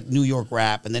 But it was, like, New York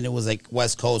rap. And then it was, like,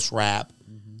 West Coast rap.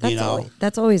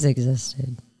 That's always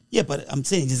existed. Yeah, but I'm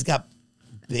saying it just got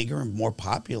bigger and more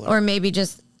popular. Or maybe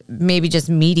just maybe just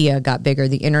media got bigger.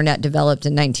 The internet developed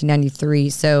in 1993,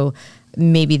 so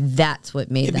maybe that's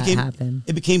what made that happen.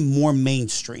 It became more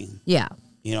mainstream. Yeah.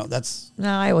 You know, that's... No,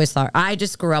 I always thought... I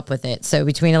just grew up with it. So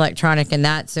between electronic and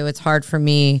that, so it's hard for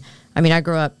me... I mean, I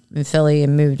grew up in Philly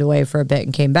and moved away for a bit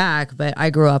and came back, but I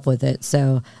grew up with it.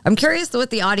 So I'm curious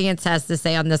what the audience has to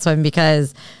say on this one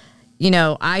because, you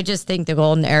know, I just think the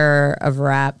golden era of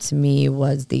rap to me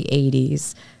was the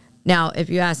 80s. Now, if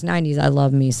you ask 90s, I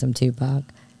love me some Tupac.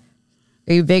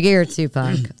 Are you Biggie or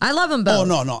Tupac? I love them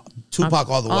both. Oh, no. Tupac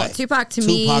all the way. Tupac to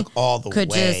me all the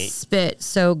could way. just spit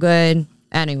so good.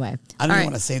 Anyway. I don't even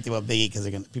want to say anything about Biggie because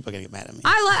people are going to get mad at me.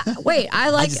 I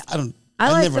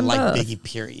never liked Biggie,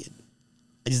 period.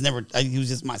 He was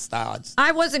just my style.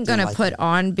 I wasn't going to put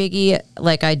on Biggie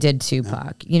like I did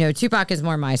Tupac. You know, Tupac is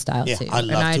more my style, too. I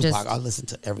love Tupac. I listen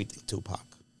to everything Tupac.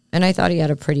 And I thought he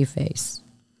had a pretty face.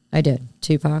 I did.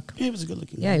 Tupac. Yeah, he was a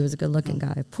good-looking guy. Yeah, he was a good-looking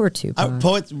guy. Poor Tupac.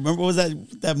 Remember what was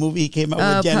that movie he came out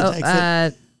with Janet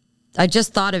Jackson? I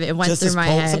just thought of it. It went through my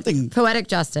head. Poetic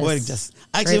Justice. Poetic Justice.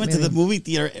 I actually went to the movie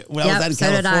theater when I was out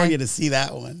in California to see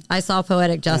that one. I saw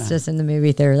Poetic Justice in the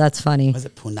movie theater. That's funny. Was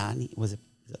it Punani? Is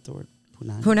that the word?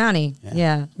 Punani.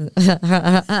 Yeah.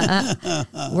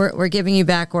 We're giving you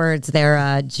backwards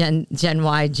there, Gen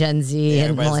Y, Gen Z,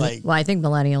 and well, I think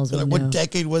millennials. Like, what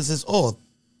decade was this? Oh,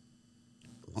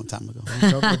 a long time ago.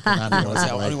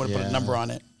 I only want to put a number on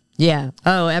it. Yeah.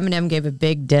 Oh, Eminem gave a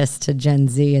big diss to Gen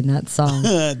Z in that song.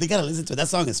 They gotta listen to it. That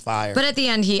song is fire. But at the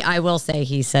end, I will say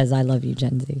he says, "I love you,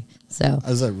 Gen Z." So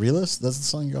is that Realist? That's the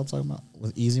song you're all talking about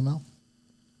with Easy Mill.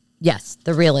 Yes,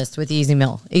 The Realist with Easy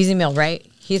Mill. Easy Mill, right?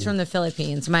 He's from the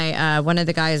Philippines. My one of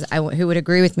the guys who would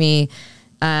agree with me.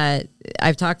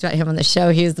 I've talked about him on the show.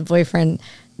 He was the boyfriend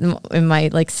in my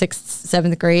 6th,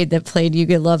 7th grade that played "You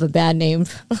Could Love a Bad Name"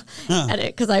 at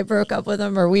it because I broke up with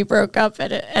him, or we broke up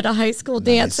at a high school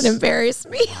dance and embarrassed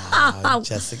me. Wow,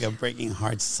 Jessica breaking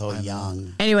hearts so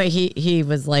young. Anyway, he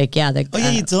was like, yeah,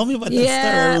 you told me about that story.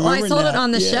 Yeah, I told it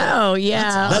on the show.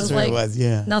 Yeah, that's what it was.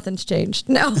 Yeah, nothing's changed.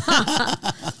 No.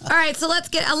 All right, so let's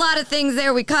get a lot of things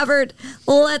there we covered.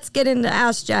 Let's get into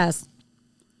Ask Jess.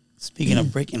 Speaking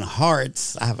of breaking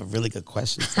hearts, I have a really good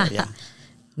question for you.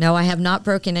 No, I have not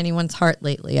broken anyone's heart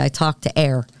lately. I talk to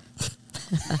air.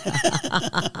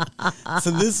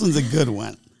 So this one's a good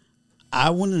one.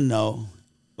 I want to know,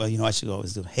 well, I should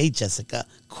always do, hey, Jessica,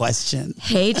 question.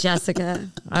 Hey, Jessica.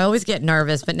 I always get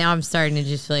nervous, but now I'm starting to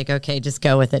just feel like, okay, just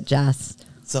go with it, Jess.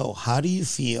 So how do you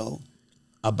feel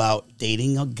about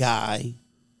dating a guy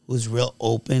who's real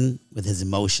open with his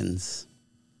emotions?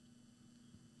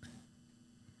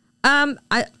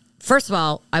 First of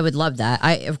all, I would love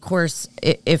that. Of course,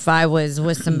 if I was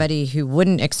with somebody who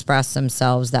wouldn't express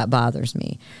themselves, that bothers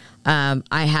me. I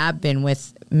have been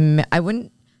with. I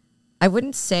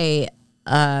wouldn't say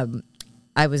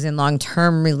I was in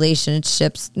long-term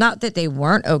relationships. Not that they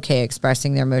weren't okay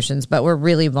expressing their emotions, but we're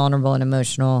really vulnerable and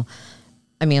emotional.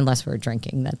 I mean, unless we're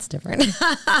drinking, that's different.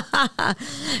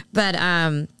 But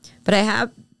I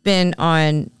have been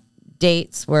on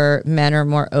dates where men are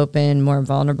more open, more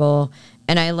vulnerable,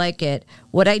 and I like it.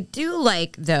 What I do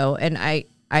like, though, and I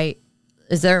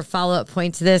is there a follow-up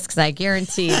point to this? Because I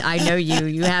guarantee I know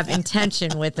you have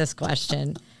intention with this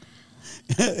question.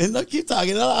 No, keep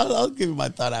talking. I'll give you my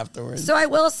thought afterwards. So I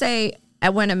will say,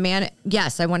 when a man,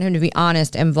 yes, I want him to be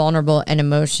honest and vulnerable and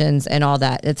emotions and all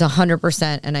that. It's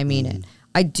 100%, and I mean it.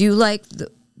 I do like,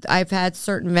 I've had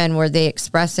certain men where they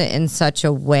express it in such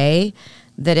a way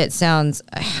that it sounds,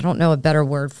 I don't know a better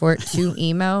word for it, too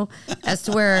emo, as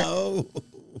to where,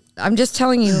 I'm just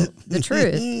telling you the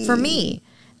truth. For me,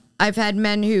 I've had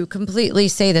men who completely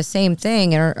say the same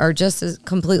thing and are just as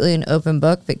completely an open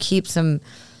book, but keep some,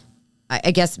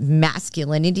 I guess,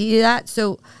 masculinity to that.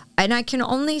 So, and I can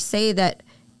only say that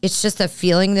it's just a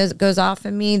feeling that goes off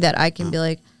in me that I can be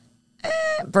like,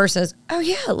 versus, oh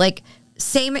yeah, like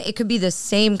same, it could be the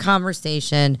same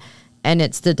conversation and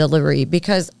it's the delivery.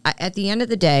 Because at the end of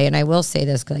the day, and I will say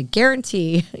this because I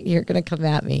guarantee you're going to come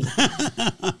at me,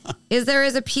 is there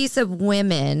is a piece of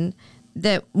women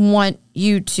that want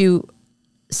you to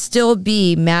still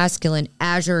be masculine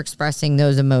as you're expressing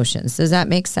those emotions. Does that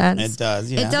make sense? It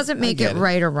does, yeah. It doesn't make it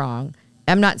right or wrong.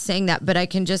 I'm not saying that, but I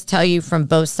can just tell you from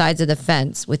both sides of the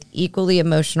fence with equally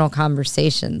emotional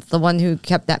conversations. The one who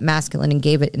kept that masculine and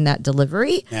gave it in that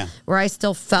delivery, where I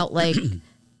still felt like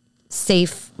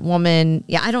safe woman.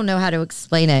 Yeah, I don't know how to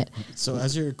explain it. So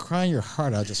as you're crying your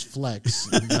heart out, just flex.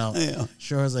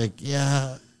 Sure, I was like,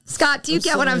 yeah. Scott, do you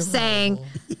get what I'm saying?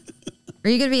 Are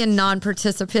you going to be a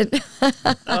non-participant?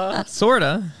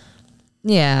 Sorta.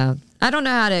 Yeah. I don't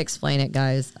know how to explain it,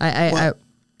 guys.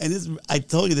 And I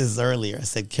told you this earlier. I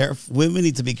said, women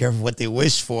need to be careful what they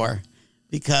wish for,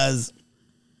 because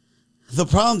the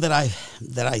problem that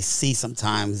I see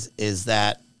sometimes is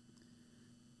that.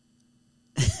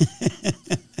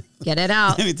 Get it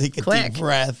out. Let me take a quick. deep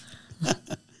breath.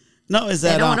 No, is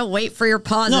that I don't want to wait for your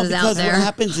pauses no, because out there. what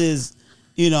happens is,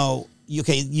 you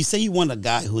say you want a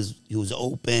guy who's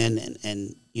open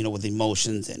and with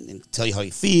emotions and tell you how he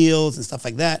feels and stuff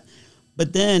like that.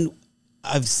 But then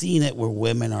I've seen it where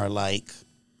women are like,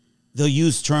 they'll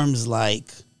use terms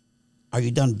like, "Are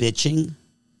you done bitching?"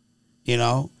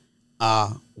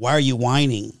 Why are you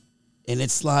whining? And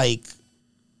it's like,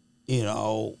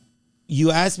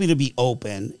 you asked me to be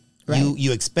open. Right.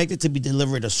 You expect it to be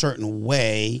delivered a certain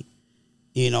way,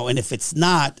 and if it's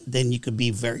not, then you could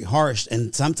be very harsh.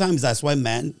 And sometimes that's why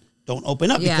men don't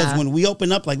open up, because when we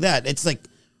open up like that, it's like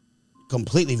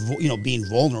completely, being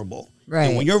vulnerable. Right.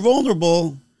 And when you're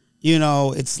vulnerable,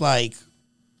 it's like.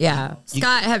 Yeah.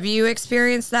 Scott, have you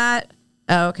experienced that?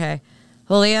 Oh, okay.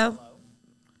 Julio?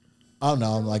 Oh,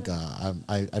 no, I'm like, I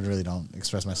really don't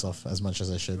express myself as much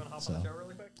as I should. So.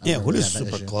 Yeah, we're just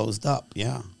super closed up.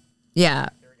 Yeah. Yeah.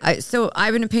 So I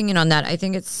have an opinion on that. I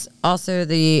think it's also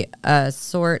the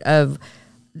sort of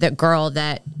the girl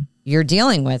that you're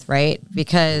dealing with, right?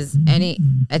 Because I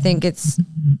think it's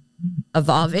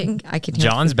evolving. I can hear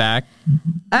John's back.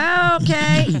 Oh,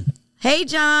 okay. Hey,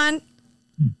 John.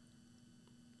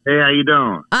 Hey, how you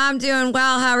doing? I'm doing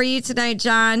well. How are you tonight,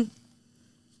 John?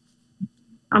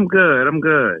 I'm good.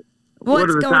 What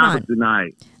are the going topics on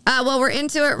tonight? Well, we're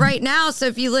into it right now. So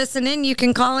if you listen in, you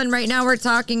can call in right now. We're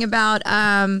talking about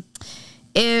when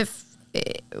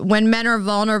men are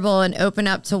vulnerable and open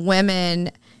up to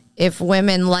women, if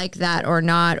women like that or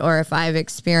not, or if I've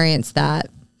experienced that.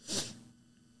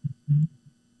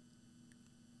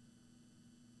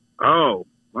 Oh,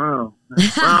 wow.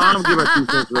 Well, I'm going to give a 2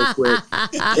 cents real quick.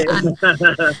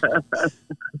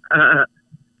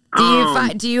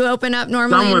 Do you open up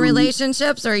normally in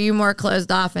relationships, or are you more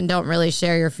closed off and don't really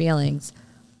share your feelings?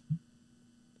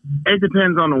 It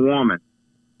depends on the woman,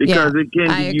 because it can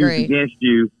be used against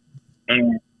you,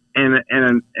 and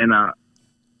in a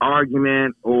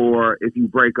argument, or if you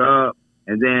break up,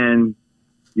 and then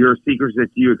your secrets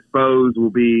that you expose will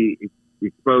be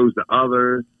exposed to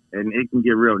others, and it can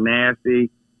get real nasty.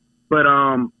 But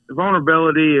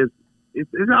vulnerability it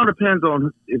all depends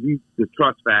on if you the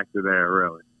trust factor there,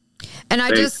 really. And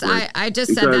I just said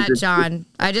that, John.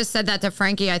 I just said that to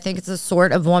Frankie. I think it's the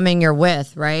sort of woman you're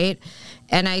with, right?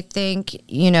 And I think,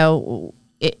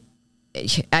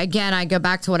 again, I go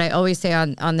back to what I always say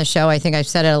on the show. I think I've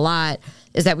said it a lot,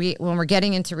 is that when we're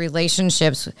getting into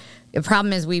relationships, the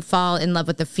problem is we fall in love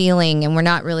with the feeling, and we're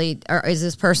not really, or is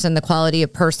this person the quality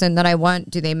of person that I want?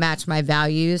 Do they match my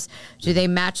values? Do they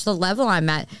match the level I'm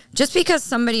at? Just because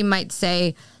somebody might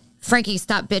say, Frankie,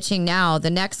 stop bitching now,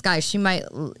 the next guy, she might,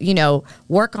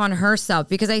 work on herself.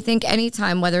 Because I think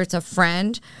anytime, whether it's a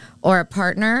friend or a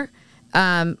partner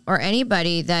or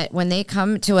anybody, that when they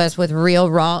come to us with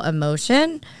real, raw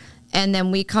emotion, and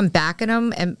then we come back at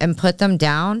them and put them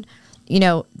down,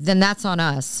 then that's on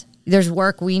us. There's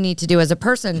work we need to do as a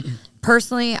person.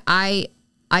 Personally, I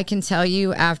can tell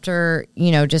you, after,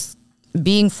 just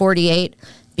being 48,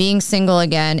 being single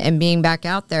again, and being back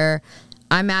out there,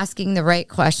 I'm asking the right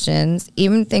questions,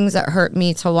 even things that hurt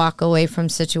me, to walk away from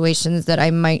situations that I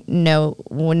might know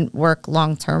wouldn't work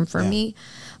long term for me.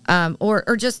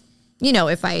 Or just,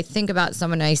 if I think about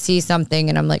someone and I see something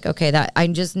and I'm like, okay, that I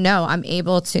just know I'm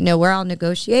able to know where I'll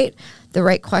negotiate the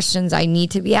right questions I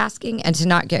need to be asking, and to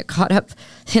not get caught up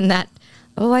in that,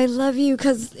 oh, I love you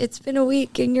because it's been a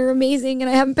week and you're amazing and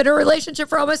I haven't been in a relationship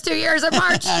for almost 2 years in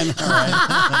March. I know,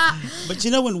 right?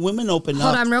 But when women open up...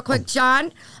 Hold on real quick.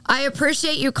 John, I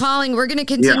appreciate you calling. We're going to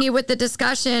continue with the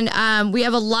discussion. We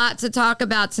have a lot to talk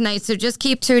about tonight, so just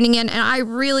keep tuning in. And I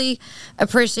really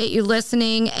appreciate you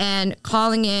listening and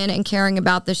calling in and caring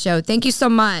about the show. Thank you so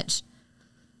much.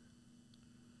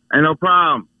 Hey, no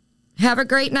problem. Have a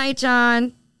great night,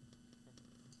 John.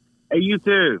 Hey, you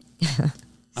too.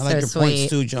 I like your points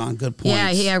too, John. Good points. Yeah,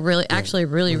 he had really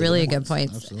good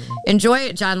points. Absolutely. Enjoy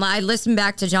it, John. I listened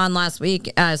back to John last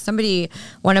week.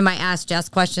 One of my Ask Jess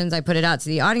questions, I put it out to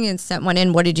the audience, sent one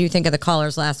in. What did you think of the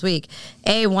callers last week?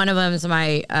 One of them is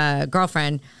my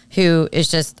girlfriend, who is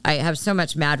just, I have so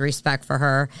much mad respect for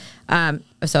her.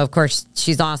 So, of course,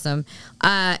 she's awesome.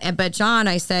 But John,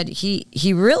 I said,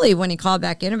 he really, when he called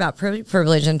back in about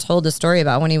privilege and told the story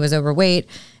about when he was overweight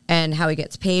and how he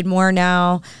gets paid more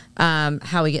now,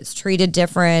 how he gets treated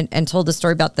different, and told the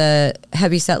story about the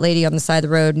heavyset lady on the side of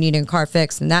the road needing a car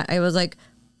fixed. And that, I was like,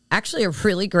 actually a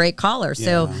really great caller.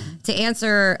 So to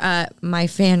answer my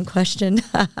fan question,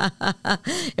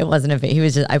 it wasn't a fan. He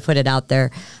was just, I put it out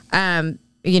there.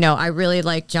 I really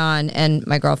like John and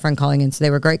my girlfriend calling in, so they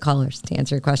were great callers to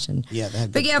answer your question. Yeah,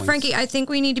 but yeah, points. Frankie, I think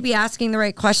we need to be asking the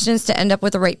right questions to end up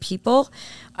with the right people.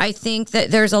 I think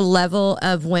that there's a level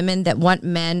of women that want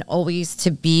men always to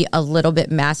be a little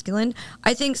bit masculine.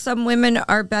 I think some women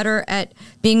are better at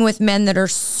being with men that are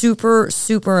super,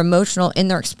 super emotional in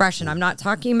their expression. I'm not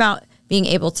talking about being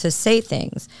able to say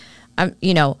things,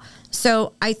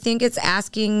 So I think it's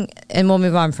asking, and we'll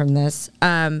move on from this,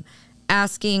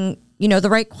 asking the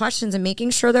right questions and making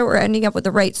sure that we're ending up with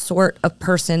the right sort of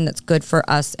person that's good for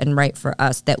us and right for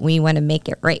us, that we want to make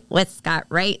it right with, Scott,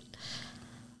 right?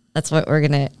 That's what we're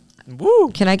going to... Woo!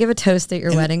 Can I give a toast at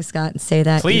your wedding, Scott, and say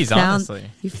that? Please, honestly.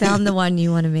 You found the one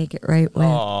you want to make it right with.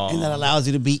 Aww. And that allows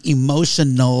you to be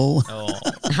emotional.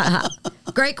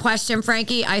 Great question,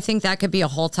 Frankie. I think that could be a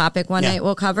whole topic one night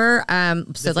we'll cover.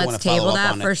 So let's table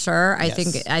that for sure.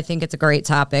 Yes. I think it's a great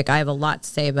topic. I have a lot to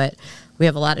say, but we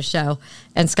have a lot of show.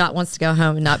 And Scott wants to go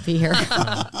home and not be here.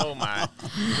 Oh, my.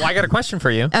 Well, I got a question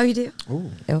for you. Oh, you do?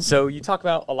 Ooh. So you talk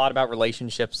about a lot about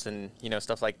relationships and,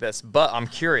 stuff like this. But I'm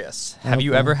curious. Have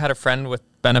you ever had a friend with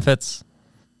benefits?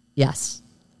 Yes.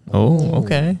 Oh,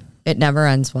 okay. It never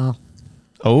ends well.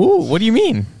 Oh, what do you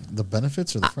mean? The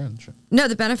benefits or the friendship? No,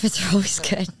 the benefits are always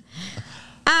good.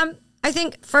 I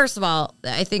think, first of all,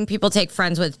 I think people take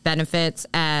friends with benefits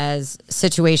as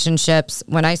situationships.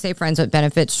 When I say friends with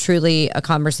benefits, truly a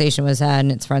conversation was had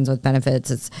and it's friends with benefits.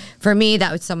 It's, for me,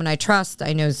 that was someone I trust.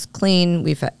 I know is clean.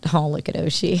 Look at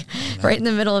Oshi, right in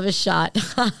the middle of his shot.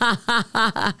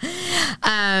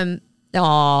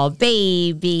 Oh,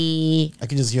 baby. I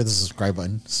can just hear the subscribe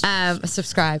button.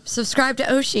 Subscribe to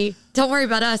Oshi. Don't worry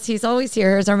about us. He's always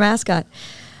here as our mascot.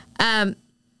 But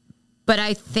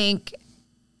I think,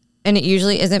 and it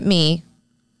usually isn't me.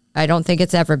 I don't think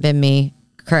it's ever been me.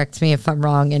 Correct me if I'm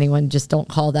wrong. Anyone, just don't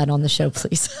call that on the show,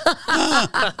 please.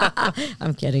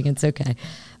 I'm kidding. It's okay.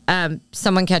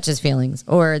 Someone catches feelings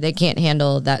or they can't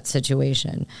handle that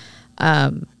situation.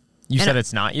 You said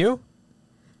it's not you?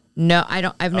 No, I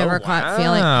don't. I've never caught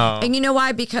feeling. And you know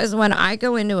why? Because when I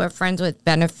go into a friends with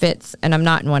benefits, and I'm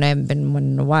not in one, I haven't been in one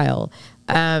in a while,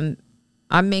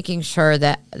 I'm making sure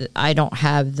that I don't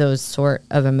have those sort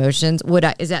of emotions.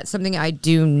 Is that something I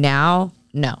do now?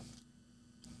 No.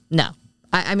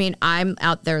 I mean, I'm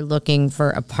out there looking for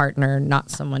a partner,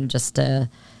 not someone just to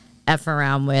F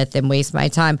around with and waste my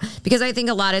time. Because I think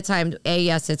a lot of times,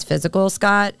 yes, it's physical,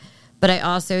 Scott, but I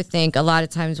also think a lot of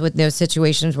times with those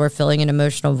situations, we're filling an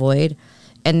emotional void.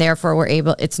 And therefore,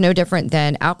 it's no different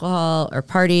than alcohol or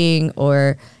partying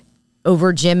or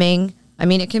over gymming. I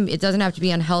mean, it doesn't have to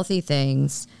be unhealthy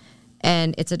things,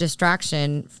 and it's a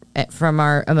distraction from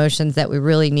our emotions that we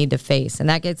really need to face, and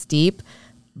that gets deep.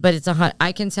 But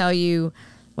I can tell you,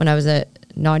 when I was a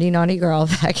naughty girl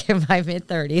back in my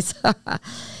mid-30s,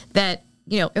 that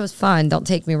it was fun. Don't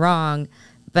take me wrong,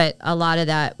 but a lot of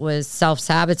that was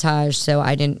self-sabotage. So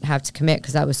I didn't have to commit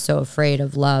because I was so afraid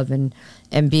of love and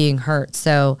being hurt.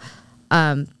 So.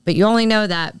 But you only know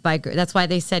that that's why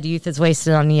they said youth is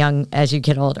wasted on young as you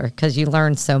get older, because you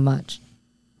learn so much.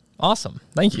 Awesome.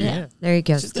 Thank you. Yeah. There you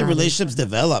go. Just the relationships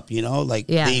develop, they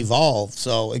evolve.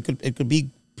 So it could be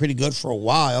pretty good for a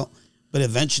while, but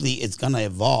eventually it's going to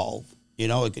evolve. It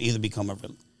could either become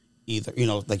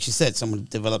like she said, someone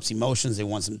develops emotions, they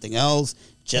want something else,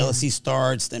 jealousy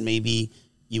starts, then maybe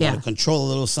you want to control a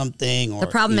little something. Or the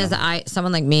problem is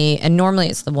someone like me, and normally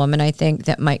it's the woman, I think,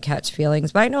 that might catch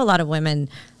feelings. But I know a lot of women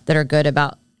that are good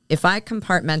about, if I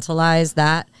compartmentalize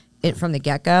that from the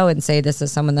get-go and say this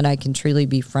is someone that I can truly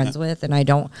be friends with, and I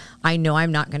know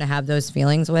I'm not going to have those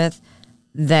feelings with,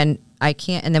 then I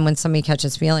can't. And then when somebody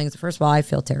catches feelings, first of all, I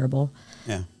feel terrible.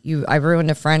 Yeah. I ruined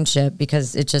a friendship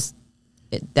because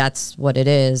that's what it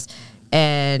is.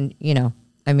 And,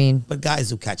 but guys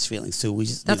who catch feelings too.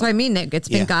 That's what I mean. It's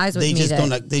been guys with me just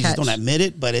don't admit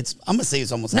it, but I'm gonna say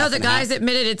it's almost the guys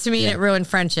admitted it to me and it ruined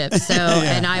friendships. So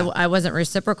and I wasn't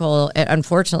reciprocal,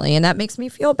 unfortunately, and that makes me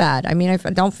feel bad. I mean, I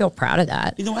don't feel proud of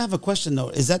that. I have a question though.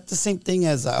 Is that the same thing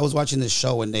as I was watching this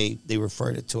show and they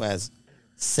referred it to as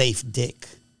safe dick?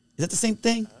 Is that the same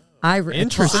thing?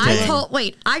 Interesting.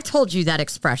 I told you that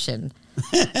expression.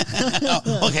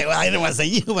 Okay, well, I didn't want to say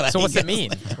you, but what's it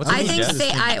mean?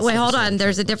 Wait, hold on.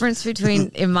 There's a difference between,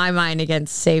 in my mind,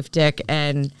 against safe dick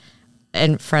and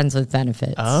friends with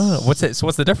benefits. Oh, what's it? So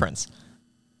what's the difference?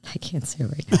 I can't say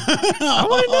right now. I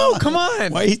want to know. Come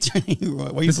on. Why are you turning?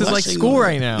 This is like school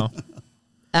right now.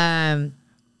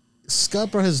 Scott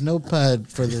brought his notepad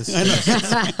for this.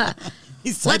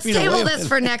 Let's table this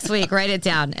for next week. Write it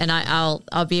down, and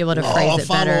I'll be able to phrase it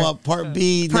better. Follow up part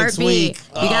B next week.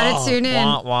 You got to tune in.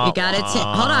 You got to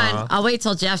hold on. I'll wait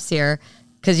till Jeff's here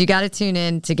because you got to tune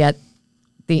in to get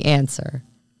the answer.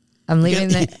 I'm leaving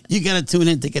You got to tune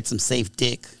in to get some safe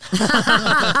dick.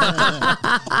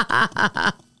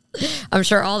 I'm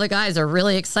sure all the guys are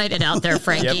really excited out there,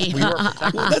 Frankie. Yep,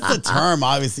 That's the term.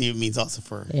 Obviously, it means also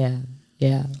for.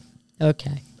 Yeah.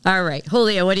 Okay. All right.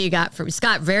 Julio, what do you got for me?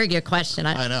 Scott, very good question.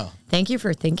 I know. Thank you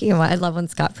for thinking. I love when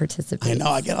Scott participates. I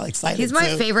know. I get all excited. He's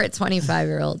my favorite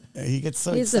 25-year-old. He gets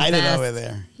so excited over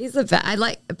there. He's the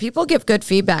best. People give good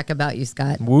feedback about you,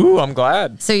 Scott. Woo, I'm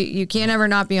glad. So you can't ever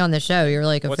not be on the show. You're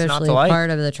like officially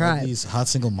part of the tribe. Like these hot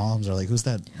single moms are like, who's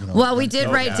that? Well, we did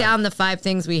write down the 5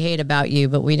 things we hate about you,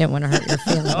 but we didn't want to hurt your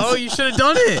feelings. Oh, you should have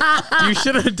done it. You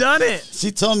should have done it.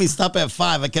 She told me stop at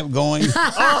 5. I kept going.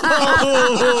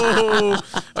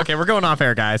 Okay, we're going off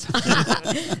air, guys.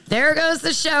 There goes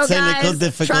the show, Technical guys.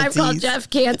 difficulties. Tribe Called Jeff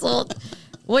canceled.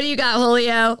 What do you got,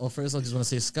 Julio? Well, first I just want to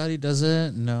say Scotty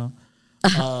doesn't know.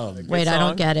 Wait, I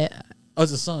don't get it. Oh,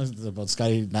 it's a song about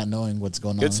Scotty not knowing what's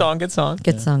going on. Good song. Good song.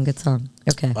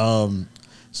 Okay.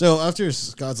 So after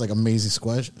Scott's amazing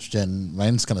question,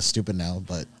 mine's kind of stupid now,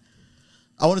 but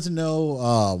I wanted to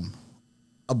know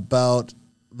about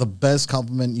the best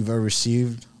compliment you've ever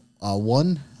received.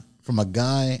 1 from a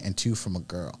guy and 2 from a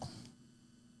girl.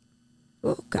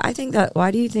 Ooh, I think that.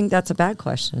 Why do you think that's a bad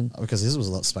question? Because his was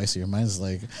a lot spicier. Mine's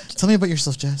like, tell me about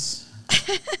yourself, Jess.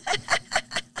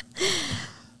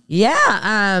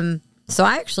 Yeah. So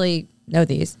I actually know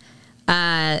these.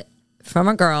 From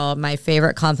a girl, my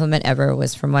favorite compliment ever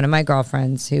was from one of my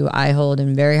girlfriends who I hold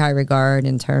in very high regard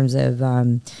in terms of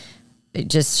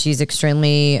she's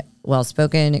extremely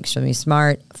well-spoken, extremely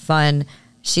smart, fun.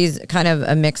 She's kind of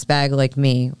a mixed bag like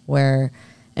me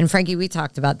and Frankie, we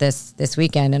talked about this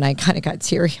weekend and I kind of got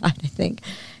teary-eyed, I think,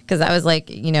 because I was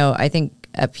like, I think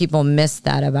people miss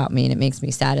that about me and it makes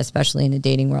me sad, especially in the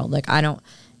dating world.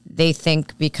 They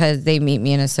think because they meet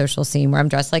me in a social scene where I'm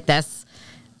dressed like this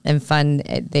and fun,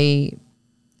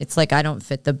 it's like I don't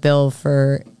fit the bill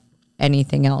for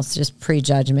anything else, just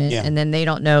prejudgment. Yeah. And then they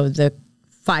don't know the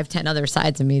 5-10 other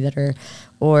sides of me that are,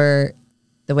 or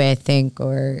the way I think,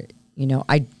 or,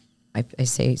 I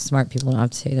say smart people don't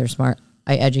have to say they're smart.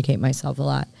 I educate myself a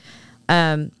lot.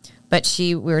 But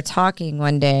we were talking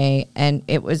one day and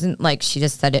it wasn't like she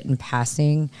just said it in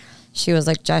passing. She was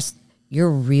like, Jess,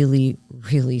 you're really,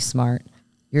 really smart.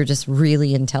 You're just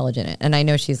really intelligent. And I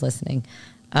know she's listening.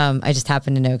 I just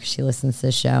happen to know because she listens to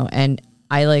this show. And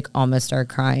I almost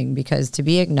started crying because to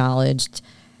be acknowledged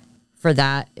for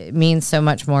that, it means so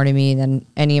much more to me than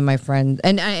any of my friends.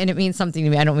 And it means something to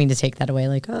me. I don't mean to take that away.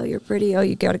 Like, oh, you're pretty. Oh,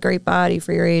 you got a great body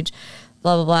for your age.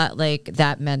 Blah, blah, blah.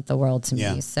 That meant the world to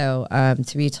me. So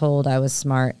to be told I was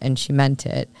smart and she meant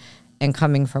it and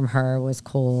coming from her was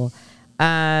cool.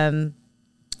 And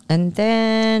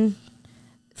then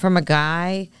from a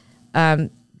guy,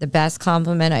 the best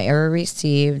compliment I ever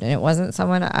received, and it wasn't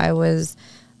someone I was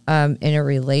in a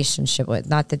relationship with.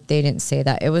 Not that they didn't say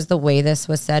that. It was the way this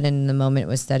was said and the moment it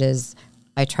was said is,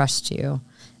 I trust you.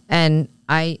 And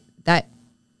I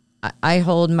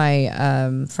hold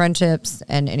my friendships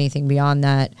and anything beyond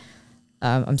that.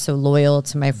 I'm so loyal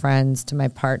to my friends, to my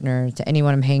partner, to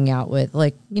anyone I'm hanging out with.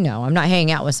 I'm not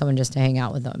hanging out with someone just to hang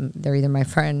out with them. They're either my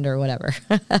friend or whatever.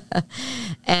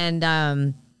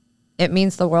 And it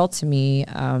means the world to me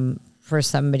for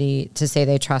somebody to say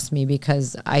they trust me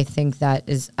because I think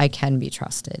I can be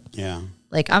trusted. Yeah.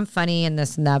 I'm funny and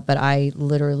this and that, but I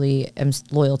literally am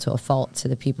loyal to a fault to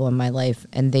the people in my life,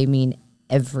 and they mean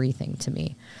everything to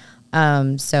me.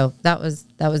 So that was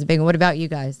a big one. What about you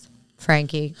guys,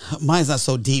 Frankie? Mine's not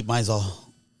so deep. Mine's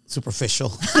all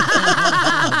superficial.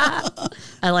 I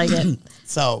like it.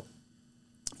 So,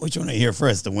 which one to hear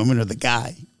first, the woman or the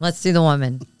guy? Let's do the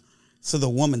woman. So the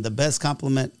woman, the best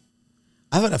compliment.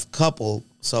 I've had a couple,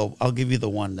 so I'll give you the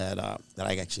one that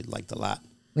I actually liked a lot.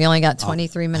 We only got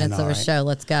 23 minutes of a show.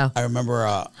 Let's go. I remember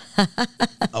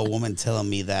a woman telling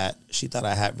me that she thought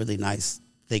I had really nice,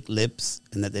 thick lips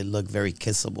and that they looked very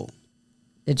kissable.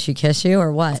 Did she kiss you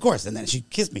or what? Of course, and then she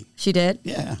kissed me. She did?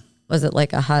 Yeah. Was it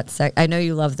like a hot sex? I know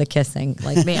you love the kissing.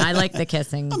 Like me, I like the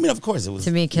kissing. I mean, of course it was.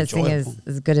 To me, kissing is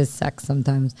as good as sex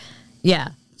sometimes. Yeah.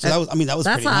 So that was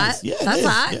that's pretty hot. nice. Yeah, that's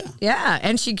hot. Yeah.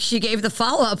 And she gave the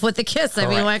follow up with the kiss. I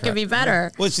mean, what could be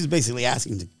better? Well, she's basically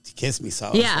asking to kiss me.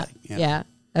 So yeah, yeah.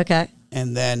 Okay.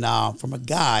 And then from a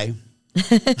guy.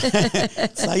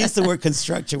 So I used to work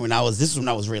construction when I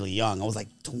was really young. I was like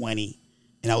 20,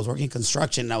 and I was working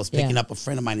construction. And I was picking up a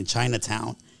friend of mine in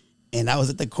Chinatown, and I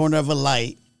was at the corner of a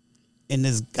light, and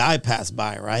this guy passed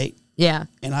by, right? Yeah.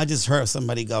 And I just heard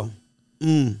somebody go,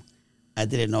 I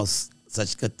didn't know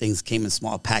such good things came in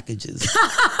small packages.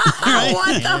 Right?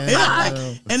 What the fuck?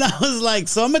 And I was like,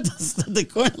 so I'm at the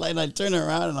corner light, and I turn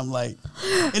around, and I'm like,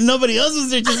 and nobody else was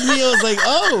there, just me. I was like,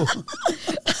 oh.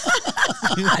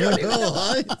 I don't even know.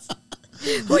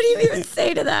 What do you even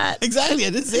say to that? Exactly. I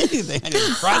didn't say anything. I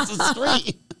didn't cross the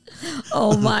street.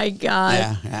 Oh, my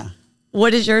God. Yeah.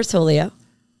 What is yours, Julio?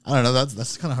 I don't know.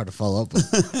 That's kind of hard to follow up with.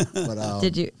 But,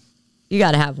 Did you? You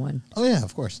got to have one. Oh, yeah,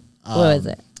 of course. What was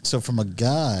it? So from a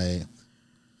guy,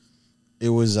 it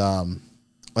was,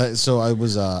 so I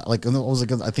was, I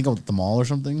think at the mall or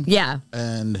something. Yeah.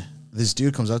 And this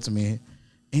dude comes up to me, and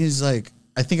he's like,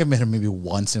 I think I met him maybe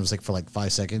once, and it was like for like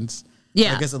 5 seconds.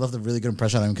 Yeah. I guess I left a really good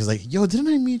impression on him because, like, yo, didn't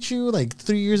I meet you like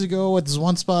 3 years ago at this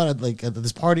one spot at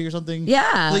this party or something?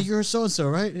 Yeah. Like, you're so and so,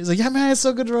 right? He's like, yeah, man, it's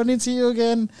so good to run into you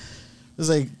again. It's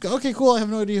like, okay, cool. I have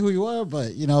no idea who you are,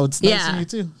 but it's nice seeing you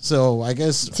too. So I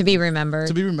guess to be remembered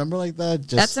like that.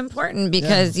 That's important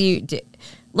because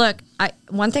look.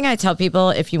 One thing I tell people: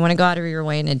 if you want to go out of your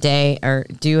way in a day or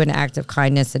do an act of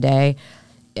kindness a day,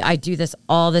 I do this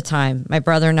all the time. My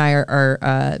brother and I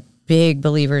are big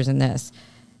believers in this.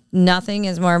 Nothing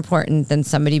is more important than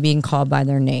somebody being called by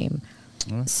their name.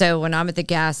 So when I'm at the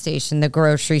gas station, the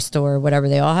grocery store, whatever,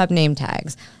 they all have name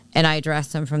tags. And I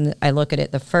address them I look at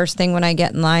it the first thing when I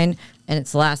get in line, and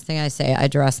it's the last thing I say. I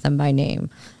address them by name.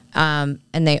 And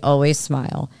they always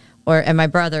smile. And my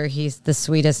brother, he's the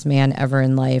sweetest man ever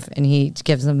in life, and he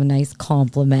gives them a nice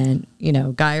compliment.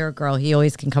 Guy or girl, he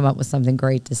always can come up with something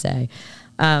great to say.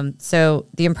 So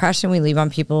the impression we leave on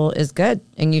people is good,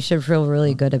 and you should feel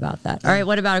really good about that. All right,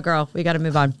 what about a girl? We got to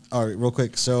move on. All right, real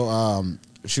quick. So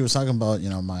she was talking about,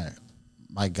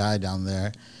 my guy down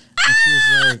there. And she was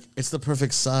like, it's the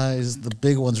perfect size. The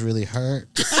big ones really hurt.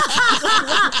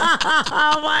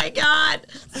 Oh, my God.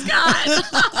 Scott.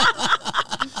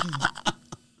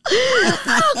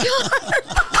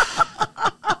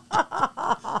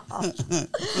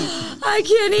 I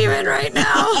can't even right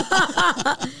now.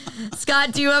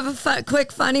 Scott, do you have a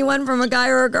quick funny one from a guy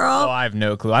or a girl? Oh, I have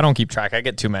no clue. I don't keep track. I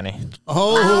get too many.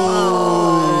 Oh.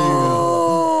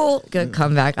 Good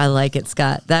comeback. I like it,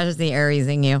 Scott. That is the Aries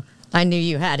in you. I knew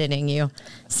you had it in you.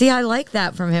 See, I like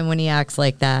that from him when he acts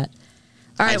like that.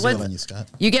 All right,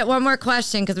 you get one more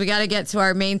question because we got to get to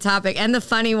our main topic and the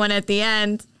funny one at the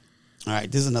end. All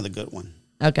right, this is another good one.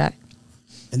 Okay.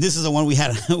 And this is the one we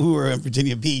had. We were in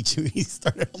Virginia Beach. We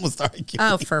started almost arguing.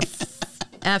 Oh, for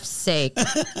F's sake.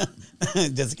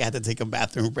 Jessica had to take a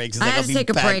bathroom break. I had to take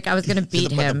a break. I was going to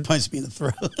beat him. Punch me in the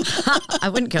throat. I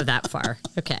wouldn't go that far.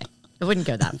 Okay. I wouldn't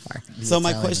go that far. So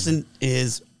my question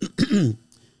is,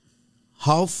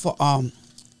 how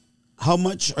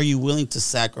much are you willing to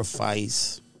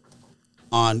sacrifice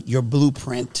on your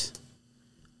blueprint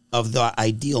of the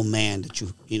ideal man that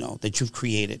that you've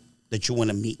created, that you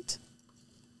want to meet?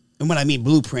 And when I mean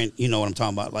blueprint, you know what I'm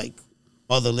talking about, like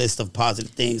all the list of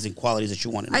positive things and qualities that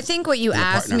you want to know. I think what you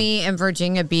asked me in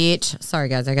Virginia Beach, sorry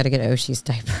guys, I got to get Oshi's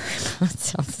diaper. It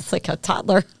sounds like a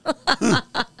toddler.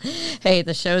 Hey,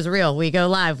 the show's real. We go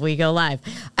live.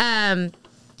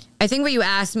 I think what you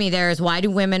asked me there is, why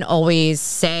do women always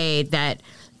say that,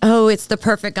 oh, it's the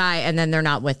perfect guy, and then they're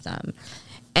not with them?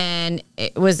 And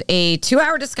it was a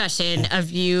 2-hour discussion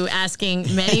of you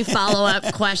asking many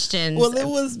follow-up questions. Well, it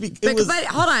was. But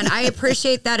hold on, I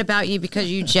appreciate that about you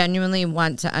because you genuinely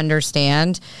want to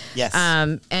understand. Yes.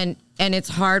 And it's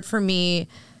hard for me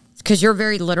because you're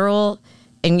very literal,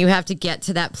 and you have to get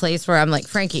to that place where I'm like,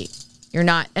 Frankie, you're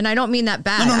not. And I don't mean that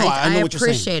bad. No, I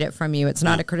appreciate it from you. It's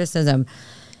not a criticism.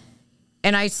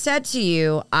 And I said to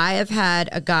you, I have had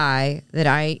a guy that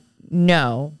I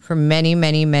know for many,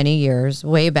 many, many years,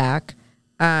 way back,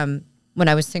 when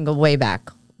I was single, way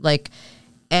back.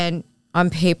 And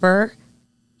on paper,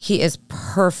 he is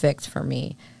perfect for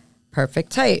me.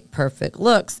 Perfect height, perfect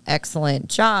looks, excellent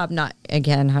job. Not,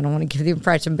 again, I don't want to give the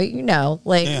impression, but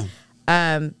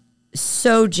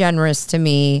so generous to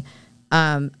me.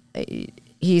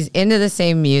 He's into the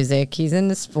same music. He's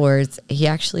into sports. He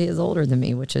actually is older than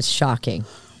me, which is shocking,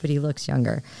 but he looks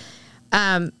younger.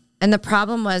 And the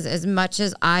problem was, as much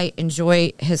as I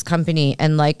enjoy his company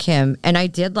and like him, and I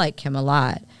did like him a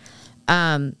lot.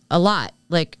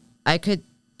 Like, I could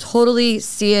totally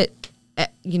see it,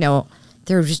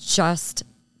 there was just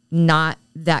not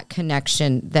that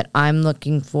connection that I'm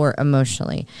looking for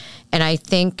emotionally. And I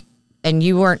think, and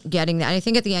you weren't getting that. I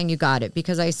think at the end you got it,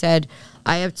 because I said,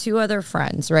 I have 2 other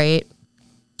friends, right?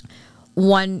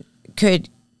 One could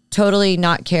totally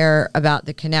not care about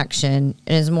the connection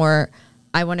and is more,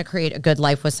 I want to create a good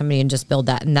life with somebody and just build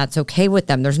that. And that's okay with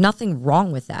them. There's nothing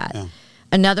wrong with that. Yeah.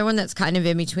 Another one that's kind of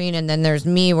in between. And then there's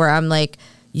me, where I'm like,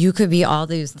 you could be all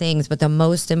those things, but the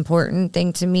most important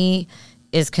thing to me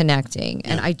is connecting.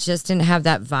 And I just didn't have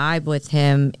that vibe with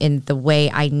him in the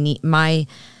way I need my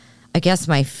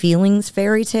feelings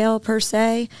fairy tale per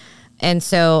se. And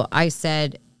so I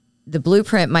said, the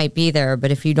blueprint might be there,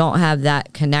 but if you don't have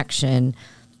that connection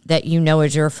that you know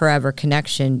is your forever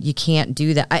connection, you can't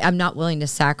do that. I'm not willing to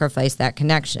sacrifice that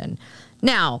connection.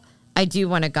 Now, I do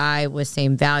want a guy with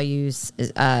same values,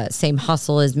 same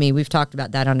hustle as me. We've talked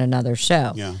about that on another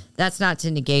show. Yeah. That's not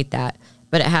to negate that,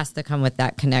 but it has to come with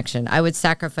that connection. I would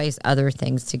sacrifice other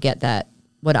things to get that,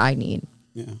 what I need.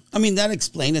 Yeah. I mean, that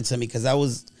explained it to me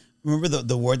because remember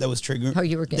the word that was triggering? Oh,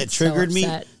 you were getting that triggered so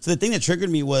upset. me. So the thing that triggered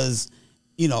me was,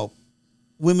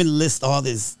 women list all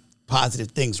these positive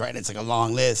things, right? It's like a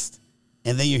long list.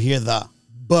 And then you hear the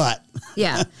but.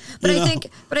 Yeah. But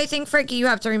I think, Frankie, you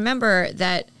have to remember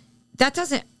that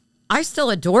doesn't, I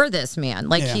still adore this man.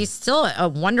 Like, he's still a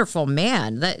wonderful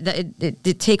man.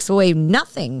 It takes away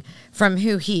nothing from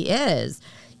who he is.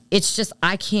 It's just,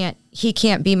 he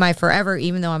can't be my forever,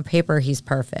 even though on paper he's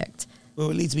perfect.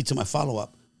 Well, it leads me to my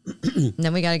follow-up. And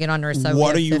then we got to get on to our subject.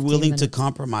 What are you willing to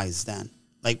compromise then?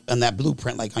 Like on that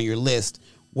blueprint, like on your list,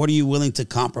 what are you willing to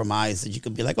compromise that you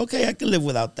could be like, okay, I can live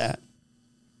without that?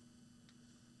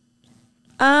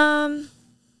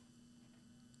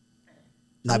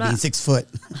 Not being 6 foot.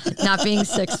 Not being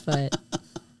 6 foot.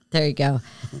 There you go.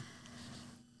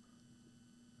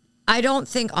 I don't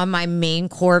think on my main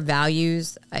core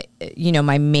values,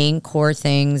 my main core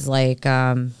things like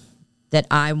that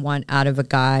I want out of a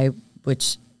guy,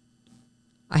 which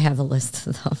I have a list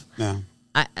of them. Yeah.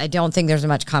 I don't think there's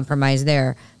much compromise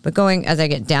there. But as I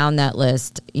get down that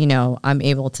list, I'm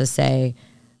able to say,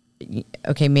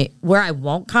 okay, where I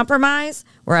won't compromise,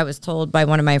 where I was told by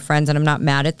one of my friends, and I'm not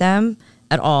mad at them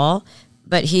at all,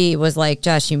 but he was like,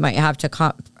 Jess, you might have to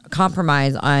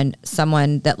compromise on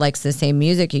someone that likes the same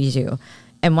music as you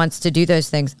and wants to do those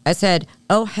things. I said,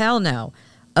 oh, hell no.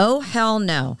 Oh, hell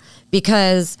no.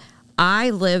 Because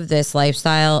I live this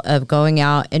lifestyle of going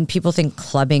out, and people think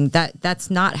clubbing.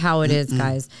 That's not how it is,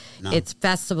 guys. No. It's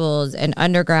festivals and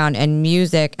underground and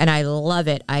music, and I love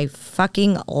it. I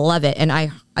fucking love it. And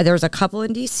there was a couple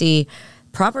in D.C.,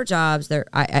 proper jobs.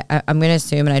 I'm going to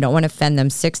assume, and I don't want to offend them,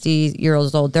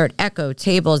 60-year-olds old. They're at Echo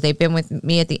tables. They've been with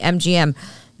me at the MGM.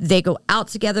 They go out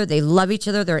together. They love each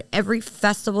other. They're at every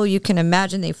festival you can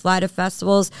imagine. They fly to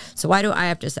festivals. So why do I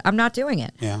have to say, I'm not doing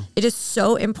it. Yeah. It is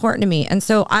so important to me. And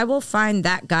so I will find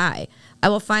that guy.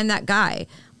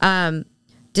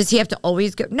 Does he have to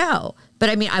always go? No.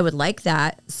 But I mean, I would like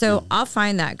that. So I'll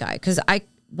find that guy. Because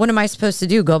what am I supposed to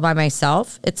do? Go by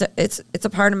myself? It's a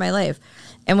part of my life.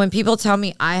 And when people tell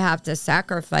me I have to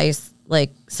sacrifice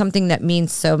like something that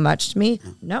means so much to me,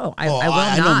 no, I will not.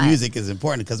 I know music is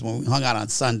important because when we hung out on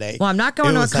Sunday. Well, I'm not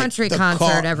going to a country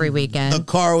concert every weekend. The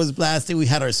car was blasting. We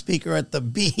had our speaker at the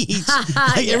beach.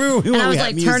 Everywhere we went, I was we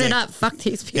like, had turn music. it up. Fuck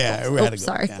these people. Yeah, we had to go.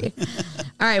 Sorry. Yeah.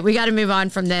 All right, we got to move on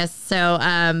from this. So,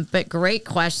 but great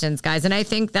questions, guys. And I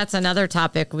think that's another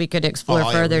topic we could explore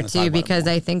further too, because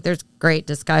I think there's great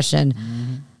discussion.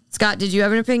 Mm-hmm. Scott, did you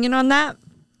have an opinion on that?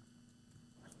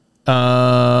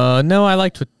 No, I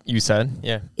liked what you said.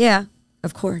 Yeah. Yeah,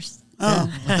 of course.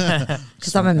 Oh.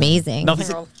 Because I'm amazing.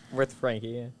 Nothing wrong with Frankie.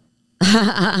 Yeah.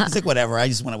 It's like, whatever. I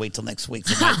just want to wait till next week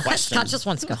for my question. Scott just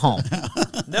wants to go home.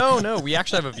 No. We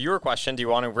actually have a viewer question. Do you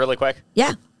want to really quick?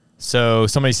 Yeah. So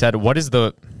somebody said, what is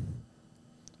the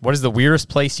weirdest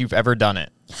place you've ever done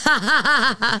it?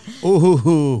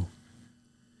 Ooh.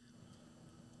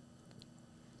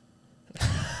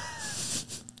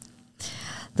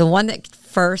 The one that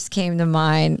first came to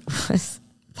mind was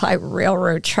by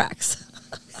railroad tracks.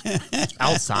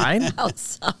 Outside?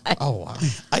 Outside. Oh, wow.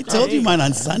 I told you mine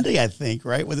on Sunday, I think,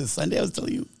 right? Was it Sunday? I was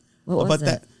telling you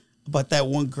about that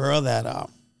one girl that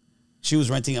she was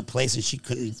renting a place and she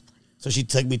couldn't. So she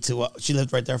took me to, she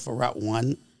lived right there for Route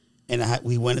 1. And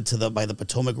we went into by the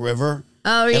Potomac River.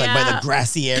 Oh, yeah. And like by the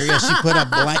grassy area.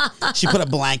 She put a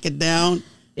blanket down.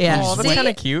 Yeah. Oh, that's kind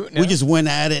of cute. No? We just went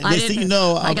at it. Next thing you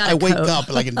know, I wake up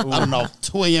like, I don't know,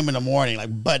 2 a.m. in the morning,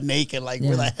 like butt naked. Like,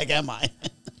 where the heck am I?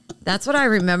 That's what I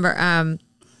remember.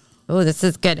 This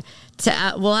is good.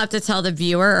 We'll have to tell the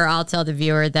viewer, or I'll tell the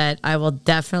viewer that I will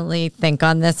definitely think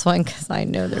on this one because I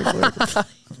know there's weird places.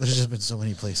 There's just been so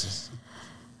many places.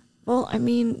 Well, I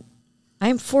mean,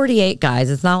 I'm 48, guys.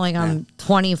 It's not like I'm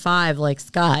 25 like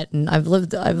Scott, and I've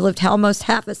lived almost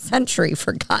half a century,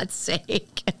 for God's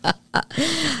sake.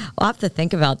 We'll have to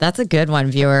think about. That's a good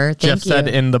one, viewer. Thank Jeff you. said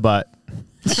in the butt.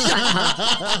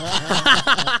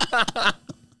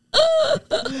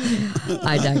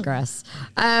 I digress.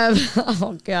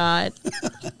 Oh God.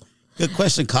 Good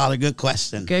question, caller. Good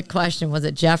question. Good question. Was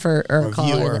it Jeff or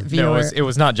caller? Viewer? No, it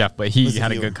was not Jeff, but he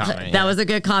had a good comment. That was a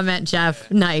good comment, Jeff.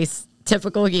 Nice.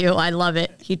 Typical you. I love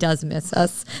it. He does miss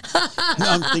us. No,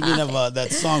 I'm thinking of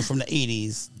that song from the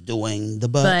 80s, Doing the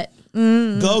Butt.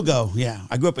 Go-Go. Yeah.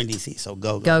 I grew up in D.C., so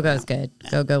Go-Go. Go-Go's good.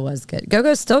 Yeah. Go-Go was good.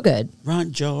 Go-Go's still good.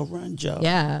 Run, Joe. Run, Joe.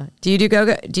 Yeah. Do you do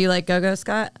Go-Go? Do you like Go-Go,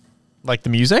 Scott? Like the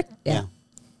music? Yeah.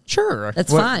 Sure.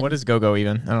 That's fine. What is Go-Go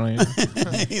even? I don't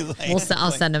know.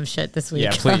 I'll send him shit this week.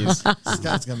 Yeah, please.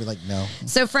 Scott's going to be like, no.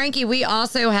 So, Frankie, we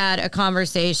also had a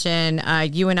conversation.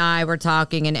 You and I were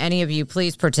talking, and any of you,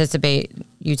 please participate.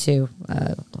 You two.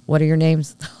 What are your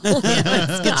names?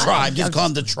 The tribe. Just call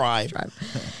them the tribe.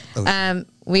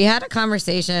 We had a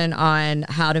conversation on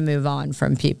how to move on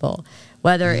from people,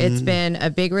 whether it's been a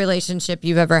big relationship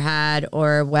you've ever had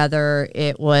or whether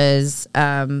it was,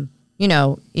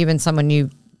 even someone you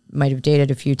might have dated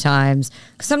a few times.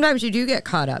 'Cause sometimes you do get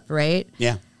caught up, right?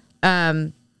 Yeah.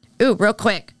 Real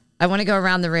quick. I want to go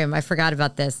around the room. I forgot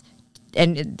about this.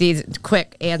 And these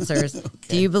quick answers. Okay.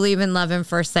 Do you believe in love at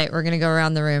first sight? We're going to go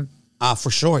around the room.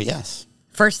 For sure, yes.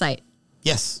 First sight?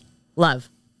 Yes. Love?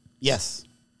 Yes.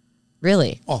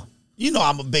 Really? Oh,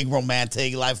 I'm a big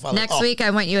romantic life. Next week, I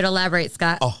want you to elaborate,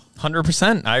 Scott.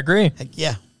 100%. I agree. Heck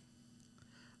yeah.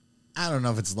 I don't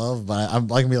know if it's love, but I'm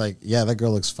like, gonna be like, yeah, that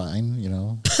girl looks fine,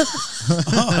 No.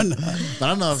 But I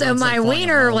don't know. So my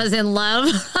wiener was in love.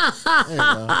 There you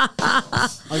go. I'll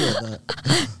get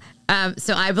that.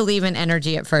 So I believe in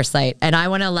energy at first sight, and I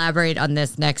want to elaborate on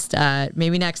this next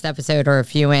episode or a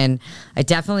few in. I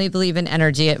definitely believe in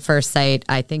energy at first sight.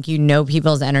 I think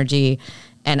people's energy,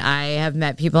 and I have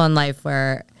met people in life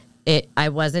where I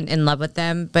wasn't in love with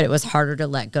them, but it was harder to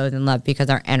let go than love because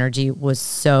our energy was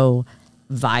so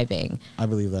vibing. I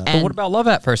believe that. But what about love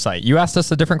at first sight? You asked us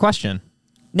a different question.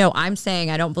 No, I'm saying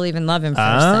I don't believe in love in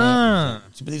first sight.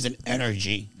 She believes in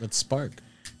energy. That spark.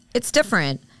 It's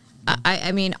different.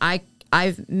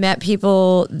 I've met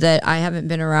people that I haven't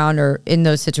been around or in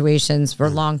those situations for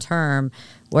long term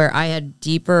where I had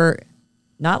deeper,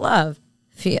 not love,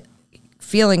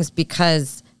 feelings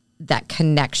because that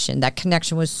connection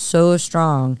was so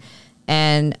strong.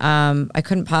 And I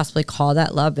couldn't possibly call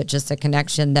that love, but just a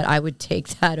connection that I would take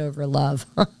that over love.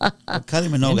 Kylie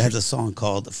Minogue has a song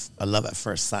called "A Love at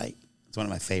First Sight." It's one of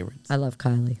my favorites. I love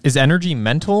Kylie. Is energy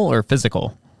mental or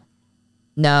physical?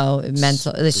 No,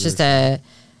 mental. It's just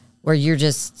where you're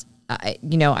just,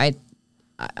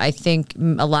 I think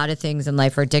a lot of things in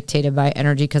life are dictated by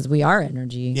energy because we are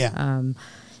energy. Yeah.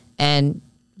 And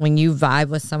when you vibe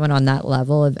with someone on that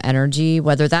level of energy,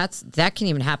 whether that can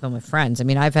even happen with friends. I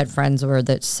mean, I've had friends where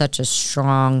that's such a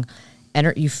strong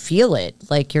energy, you feel it,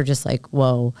 like you're just like,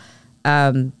 whoa,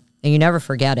 and you never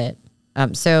forget it.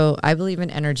 So I believe in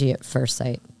energy at first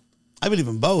sight. I believe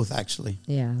in both, actually.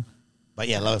 Yeah. But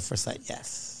yeah, love at first sight,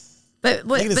 yes. But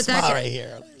that right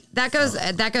here. That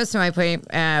goes to my point.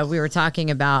 We were talking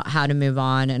about how to move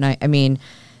on, and I mean,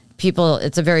 people,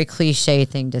 it's a very cliche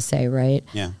thing to say, right?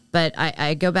 Yeah. But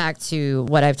I go back to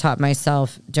what I've taught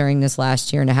myself during this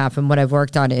last year and a half, and what I've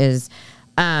worked on is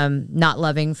not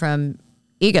loving from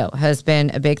ego has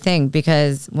been a big thing,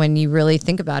 because when you really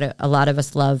think about it, a lot of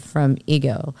us love from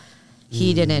ego.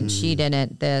 He didn't, she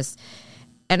didn't, this.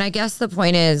 And I guess the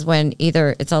point is when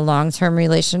either it's a long-term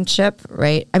relationship,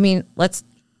 right? I mean, let's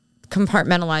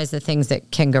compartmentalize the things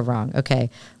that can go wrong. Okay,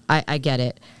 I get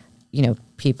it.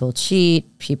 People cheat,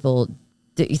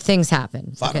 things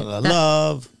happen. Fall out of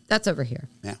love. That's over here.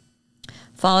 Yeah.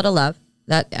 Fall out of love.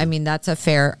 That's a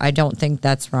fair, I don't think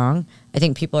that's wrong. I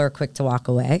think people are quick to walk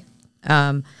away.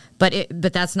 But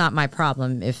that's not my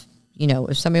problem. If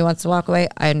somebody wants to walk away,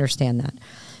 I understand that.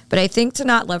 But I think to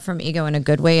not love from ego in a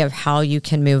good way of how you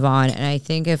can move on. And I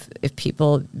think if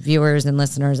people, viewers and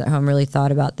listeners at home really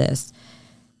thought about this,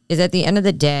 is at the end of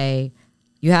the day,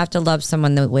 you have to love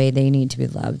someone the way they need to be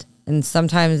loved. And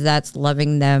sometimes that's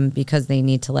loving them because they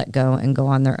need to let go and go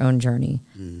on their own journey.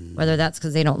 Whether that's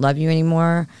because they don't love you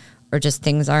anymore or just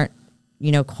things aren't,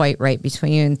 quite right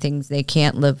between you and things they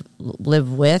can't live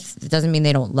with. It doesn't mean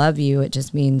they don't love you. It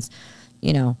just means,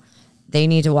 they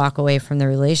need to walk away from the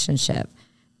relationship.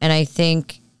 And I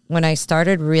think when I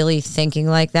started really thinking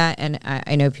like that, and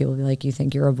I know people will be like, you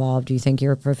think you're evolved, you think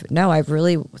you're perfect. No, I've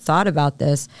really thought about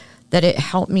this, that it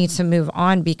helped me to move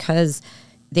on because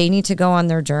they need to go on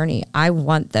their journey. I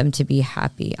want them to be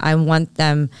happy. I want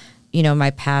them, my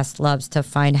past loves to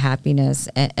find happiness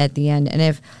at the end. And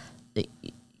if,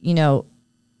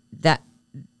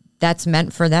 that's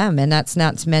meant for them and that's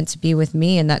not meant to be with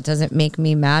me, and that doesn't make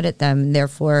me mad at them.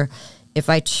 Therefore, if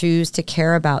I choose to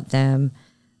care about them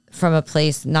from a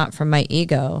place, not from my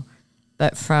ego,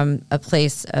 but from a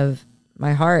place of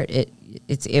my heart,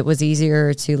 it was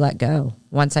easier to let go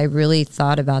once I really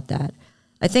thought about that.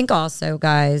 I think also,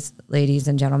 guys, ladies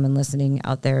and gentlemen listening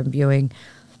out there and viewing,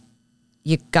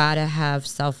 you gotta have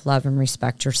self-love and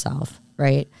respect yourself,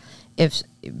 right?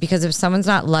 Because if someone's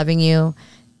not loving you,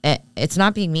 it's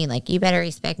not being mean, like, you better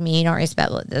respect me, you don't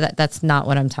respect, that's not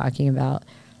what I'm talking about.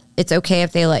 It's okay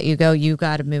if they let you go. You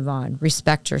got to move on.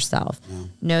 Respect yourself. Yeah.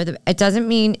 Know that it doesn't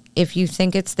mean if you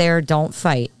think it's there, don't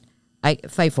fight. I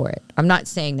fight for it. I'm not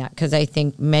saying that because I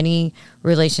think many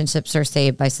relationships are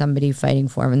saved by somebody fighting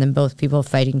for them and then both people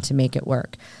fighting to make it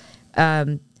work.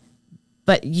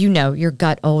 But your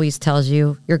gut always tells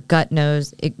you. Your gut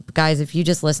knows. Guys, if you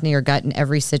just listen to your gut in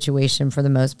every situation for the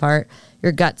most part,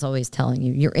 your gut's always telling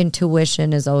you. Your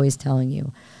intuition is always telling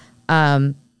you.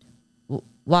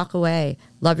 Walk away.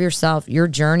 Love yourself. Your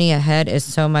journey ahead is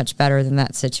so much better than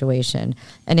that situation.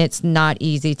 And it's not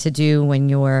easy to do when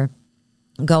you're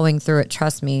going through it.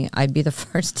 Trust me, I'd be the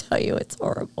first to tell you it's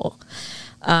horrible.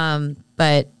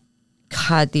 But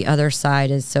God, the other side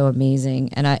is so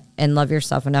amazing. And love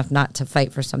yourself enough not to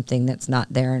fight for something that's not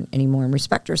there anymore, and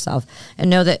respect yourself and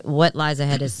know that what lies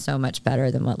ahead is so much better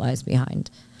than what lies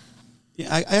behind.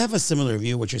 Yeah, I have a similar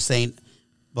view of what you're saying,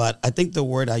 but I think the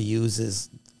word I use is,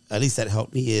 at least that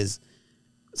helped me, is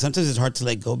sometimes it's hard to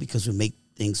let go because we make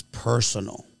things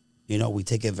personal. We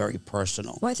take it very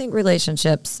personal. Well, I think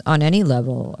relationships on any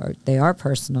level they are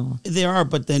personal. They are,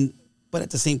 but at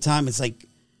the same time, it's like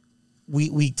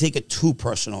we take it too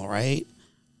personal, right?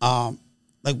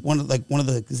 Like one of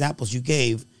the examples you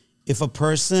gave, if a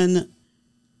person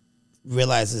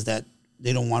realizes that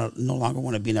they no longer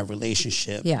want to be in a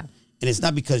relationship, yeah, and it's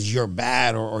not because you're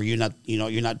bad or you're not,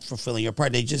 you're not fulfilling your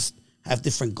part. They just have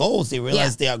different goals. They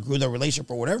realize they outgrew their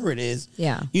relationship or whatever it is.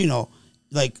 Yeah.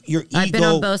 Like your ego. I've been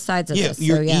on both sides of this.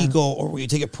 Your ego, or when you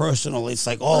take it personal, it's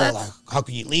like, how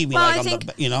could you leave me? Well,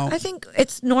 I think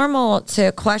it's normal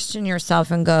to question yourself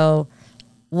and go,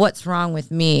 what's wrong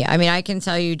with me? I mean, I can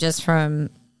tell you just from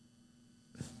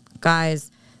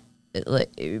guys,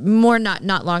 more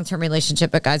not long-term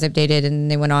relationship, but guys I've dated and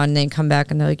they went on and they come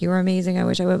back and they're like, you were amazing. I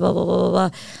wish I would, blah, blah, blah, blah,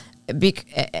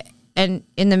 blah. And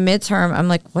in the midterm, I'm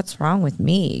like, what's wrong with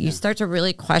me? You start to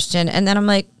really question. And then I'm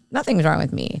like, nothing's wrong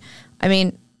with me. I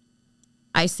mean,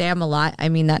 I say I'm a lot. I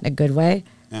mean that in a good way.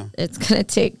 Yeah. It's going to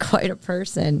take quite a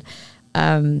person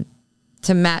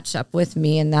to match up with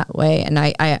me in that way. And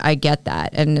I get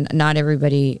that. And not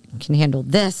everybody can handle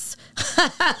this.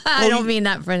 I don't mean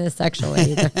that in a sexual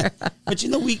way either. But,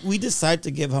 we decide to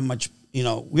give how much,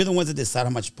 we're the ones that decide how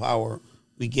much power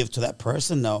we give to that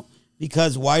person, though.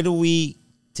 Because why do we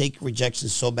take rejection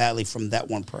so badly from that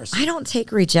one person? I don't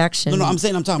take rejection. No, I'm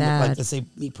talking about, like, let's say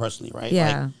me personally, right?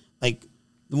 Yeah. Like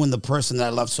when the person that I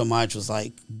loved so much was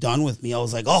like done with me, I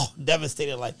was like,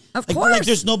 devastated. Of course. Like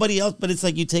there's nobody else, but it's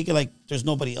like you take it like there's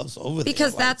nobody else over there.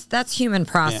 Because that's human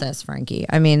process, Frankie.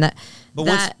 I mean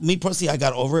once me personally, I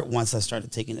got over it once I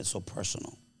started taking it so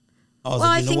personal.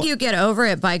 I think you get over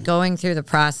it by going through the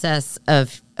process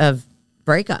of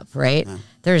breakup, right? Yeah.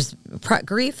 There's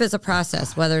grief is a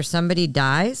process, whether somebody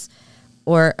dies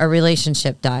or a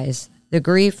relationship dies. The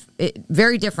grief,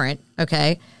 very different,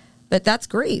 okay? But that's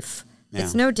grief. Yeah.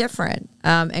 It's no different.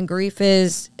 And grief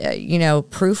is,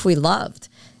 proof we loved.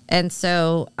 And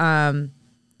so I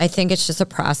think it's just a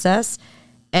process.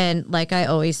 And like I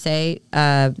always say,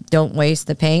 don't waste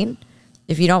the pain.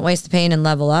 If you don't waste the pain and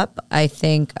level up, I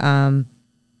think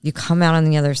you come out on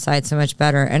the other side so much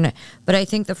better. But I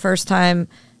think the first time,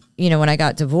 when I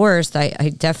got divorced,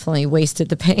 I definitely wasted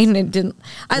the pain and didn't.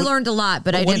 I learned a lot,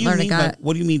 but I didn't learn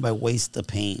what do you mean by waste the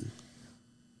pain?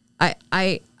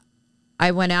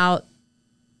 I went out.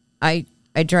 I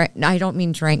drank. I don't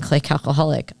mean drank like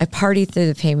alcoholic. I partied through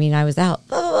the pain. I mean, I was out.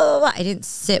 Blah, blah, blah, blah. I didn't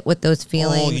sit with those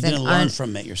feelings. Oh, you didn't learn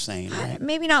from it. You're saying, right?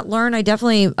 Maybe not learn. I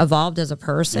definitely evolved as a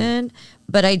person,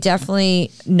 but I definitely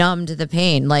numbed the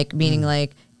pain. Like meaning,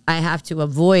 like I have to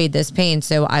avoid this pain.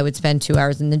 So I would spend 2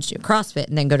 hours in the CrossFit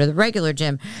and then go to the regular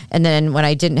gym. And then when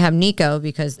I didn't have Nico,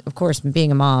 because of course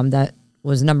being a mom, that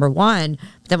was number one.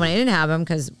 But then when I didn't have him,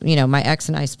 because my ex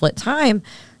and I split time.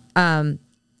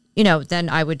 Then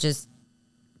I would just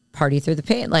party through the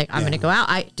pain. Like, I'm going to go out.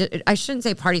 I shouldn't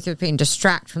say party through the pain,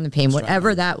 distract from the pain,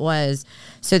 whatever that was.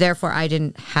 So therefore, I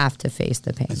didn't have to face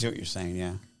the pain. I see what you're saying,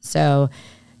 yeah. So,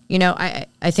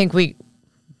 I think we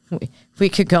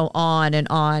could go on and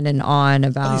on and on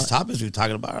about... All these topics we're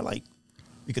talking about are like,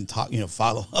 we can talk,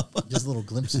 follow up. Just little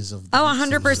glimpses of...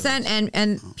 100%.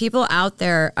 And people out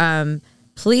there,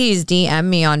 please DM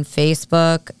me on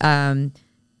Facebook,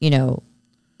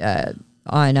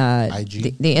 on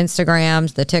IG. The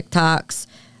Instagrams, the TikToks,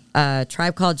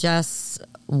 Tribe Called Jess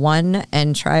 1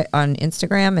 and try on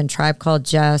Instagram, and Tribe Called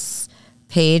Jess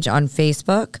page on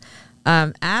Facebook.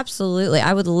 Absolutely.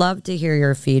 I would love to hear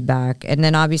your feedback. And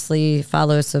then obviously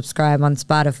follow, subscribe on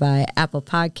Spotify, Apple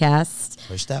Podcasts,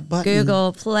 push that button,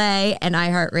 Google Play, and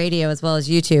iHeartRadio, as well as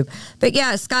YouTube. But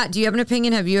yeah, Scott, do you have an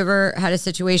opinion? Have you ever had a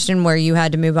situation where you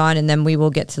had to move on? And then we will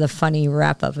get to the funny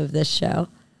wrap up of this show.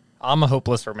 I'm a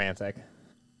hopeless romantic.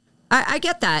 I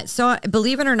get that. So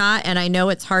believe it or not, and I know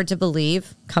it's hard to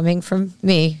believe coming from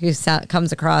me, who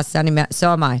comes across sounding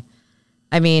so am I.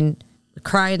 I mean,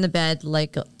 cry in the bed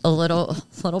like a little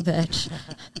bitch,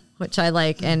 which I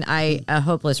like, and a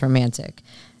hopeless romantic.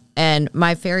 And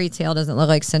my fairy tale doesn't look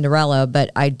like Cinderella, but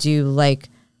I do like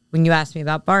when you asked me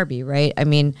about Barbie, right? I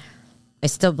mean, I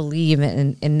still believe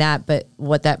in that, but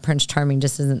what that Prince Charming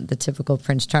just isn't the typical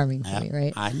Prince Charming for me,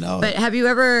 right? I know. But have you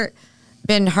ever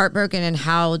been heartbroken, and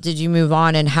how did you move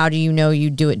on, and how do you know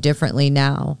you do it differently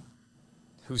now?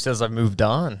 Who says I've moved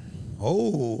on?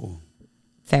 Oh.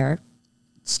 Fair.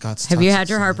 Scott's Have you had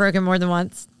your heart broken more than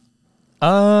once?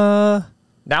 Now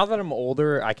that I'm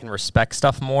older, I can respect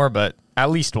stuff more, but at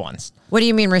least once. What do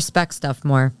you mean respect stuff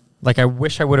more? Like, I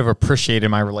wish I would have appreciated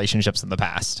my relationships in the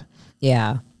past.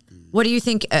 Yeah. What do you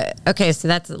think? Okay, so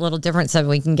that's a little different, so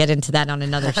we can get into that on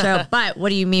another show. But what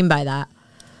do you mean by that?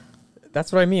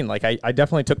 That's what I mean. Like, I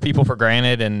definitely took people for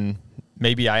granted, and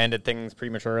maybe I ended things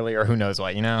prematurely, or who knows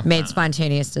what, Made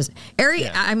spontaneous.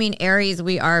 Aries,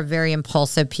 we are very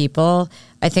impulsive people.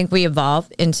 I think we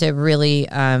evolve into really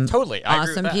totally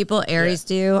awesome people. Aries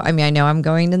do. I mean, I know I'm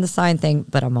going to the sign thing,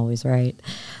 but I'm always right.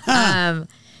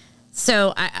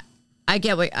 So I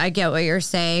get what you're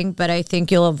saying, but I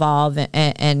think you'll evolve,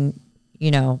 and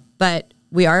but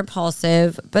we are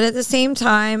impulsive. But at the same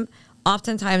time,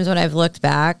 oftentimes when I've looked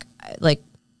back, like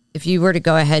if you were to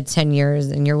go ahead 10 years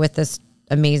and you're with this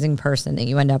amazing person that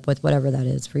you end up with, whatever that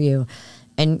is for you,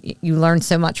 and you learn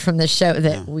so much from this show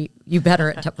that you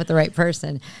better end up with the right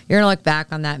person, you're going to look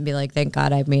back on that and be like, thank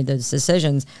God I made those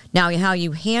decisions. Now, how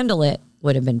you handle it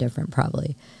would have been different,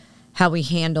 probably. How we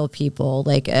handle people,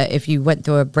 like if you went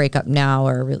through a breakup now,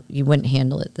 or you wouldn't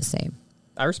handle it the same.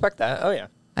 I respect that. Oh, yeah.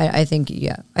 I think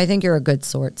you're a good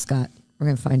sort, Scott. We're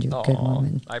going to find you a good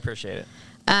woman. I appreciate it.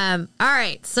 All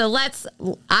right, so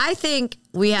I think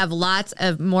we have lots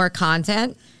of more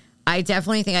content. I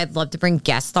definitely think I'd love to bring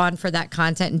guests on for that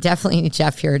content, and definitely need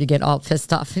Jeff here to get all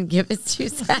pissed off and give his 2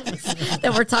 cents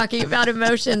that we're talking about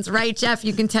emotions. Right, Jeff?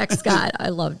 You can text Scott. I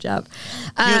love Jeff.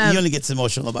 He only gets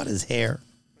emotional about his hair.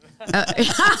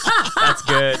 That's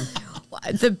good.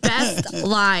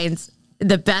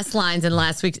 The best lines in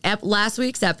last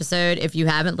week's episode. If you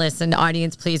haven't listened,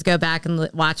 audience, please go back and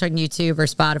watch on YouTube or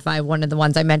Spotify. One of the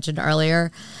ones I mentioned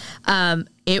earlier.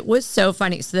 It was so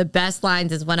funny. So the best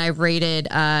lines is when I rated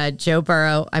Joe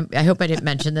Burrow. I hope I didn't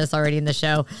mention this already in the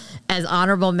show, as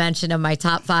honorable mention of my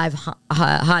top 5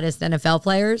 hottest NFL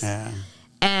players. Yeah.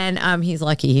 And he's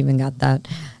lucky he even got that.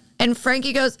 And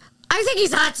Frankie goes, I think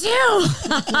he's hot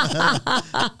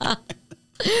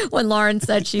too. When Lauren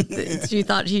said she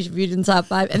thought he should be in top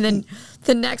 5. And then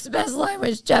the next best line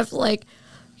was Jeff, like,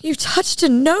 you touched a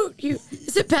note.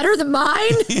 Is it better than mine?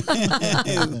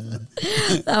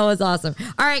 That was awesome.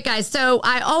 All right, guys. So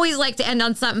I always like to end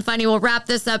on something funny. We'll wrap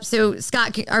this up so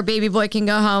Scott, our baby boy, can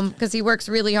go home because he works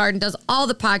really hard and does all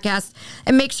the podcasts.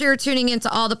 And make sure you're tuning into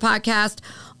all the podcasts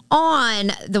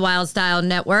on the Wylde Style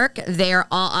Network. They are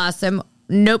all awesome.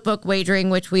 Notebook wagering,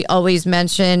 which we always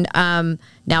mention.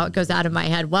 Now it goes out of my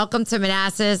head. Welcome to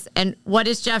Manassas. And what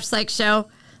is Jeff's show?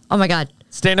 Oh my God.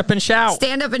 Stand Up and Shout.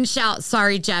 Stand Up and Shout.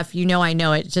 Sorry, Jeff. I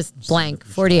know it. Just blank.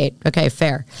 48. Okay,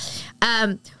 fair.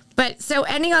 But so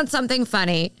ending on something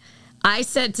funny, I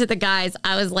said to the guys,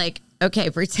 I was like, okay,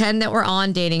 pretend that we're all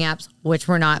on dating apps, which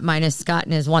we're not, minus Scott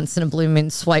and his once in a blue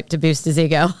moon swipe to boost his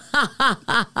ego.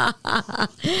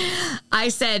 I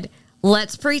said,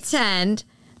 let's pretend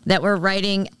that we're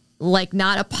writing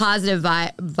not a positive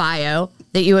bio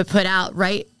that you would put out,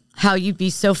 right? How you'd be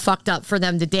so fucked up for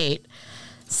them to date.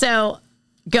 So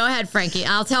go ahead, Frankie.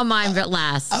 I'll tell mine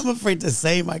last. I'm afraid to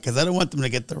say mine because I don't want them to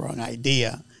get the wrong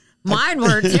idea. Mine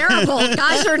were terrible.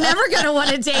 Guys are never going to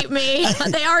want to date me.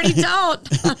 They already don't.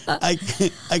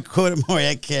 I quoted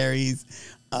Mariah Carey's,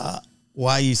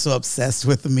 why are you so obsessed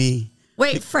with me?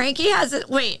 Wait, Frankie has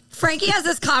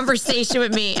this conversation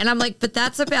with me, and I'm like, but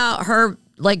that's about her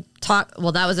talk.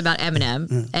 Well, that was about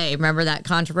Eminem. Hey, remember that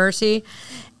controversy?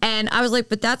 And I was like,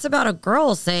 but that's about a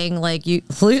girl saying you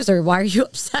loser. Why are you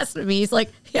obsessed with me? He's like,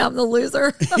 yeah, I'm the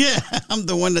loser. Yeah, I'm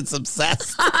the one that's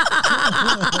obsessed.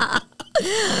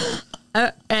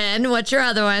 And what's your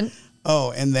other one?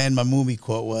 Oh, and then my movie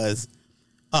quote was,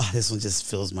 this one just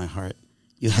fills my heart.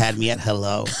 You had me at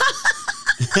hello.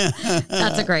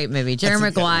 That's a great movie. Jerry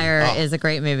Maguire is a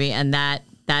great movie, and that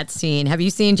that scene. Have you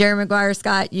seen Jerry Maguire,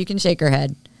 Scott? You can shake her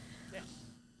head.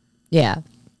 Yeah.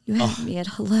 You had me at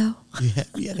hello. You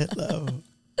had me at hello.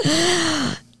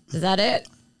 Is that it?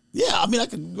 Yeah, I mean, I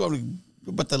could go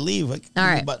about to leave. Like, all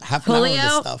right. About half an hour of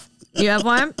this stuff. You have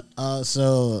one?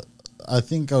 So I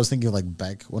think I was thinking like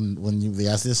back when they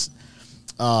asked this.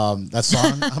 That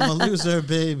song, I'm a loser,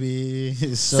 baby.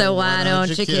 So why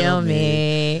don't you kill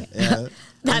me? Yeah.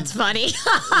 That's funny.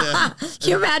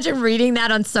 Can you imagine reading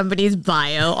that on somebody's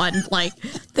bio on like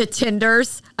the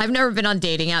Tinders? I've never been on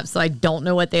dating apps, so I don't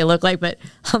know what they look like, but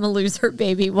I'm a loser,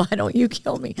 baby. Why don't you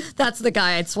kill me? That's the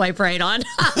guy I'd swipe right on.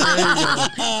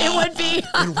 It would be.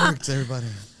 It worked, everybody.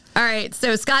 All right.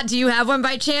 So, Scott, do you have one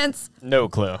by chance? No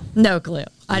clue. No clue.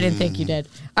 I didn't think you did.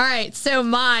 All right. So,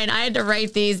 mine, I had to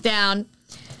write these down.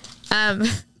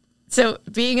 So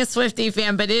being a Swiftie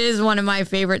fan, but it is one of my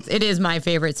favorites. It is my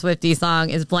favorite Swiftie song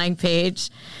is Blank Page.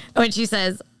 When she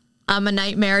says, I'm a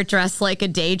nightmare dressed like a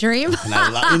daydream.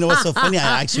 And you know what's so funny?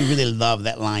 I actually really love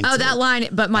that line. Oh, too. That line.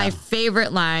 But my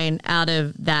favorite line out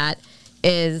of that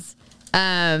is,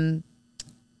 hold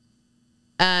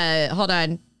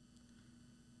on.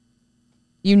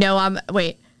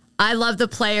 I love the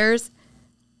players.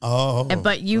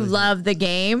 But you love the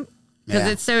game. Because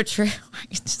it's so true. I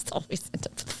just always end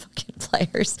up with fucking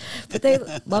players. But they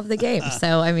love the game.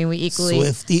 So, I mean, we equally...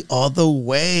 Swiftie all the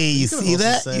way. You see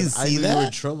that? You see that? You were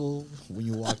in trouble when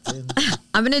you walked in.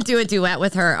 I'm going to do a duet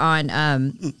with her on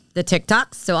the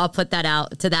TikToks. So, I'll put that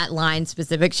out to that line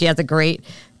specific. She has a great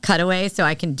cutaway, so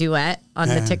I can duet on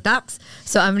the TikToks.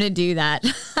 So, I'm going to do that.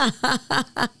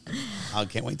 I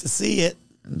can't wait to see it.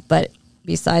 But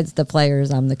besides the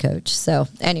players, I'm the coach. So,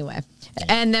 anyway...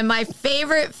 And then my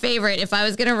favorite, if I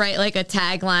was going to write like a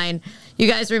tagline, you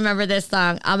guys remember this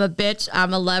song. I'm a bitch,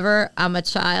 I'm a lover, I'm a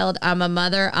child, I'm a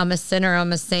mother, I'm a sinner,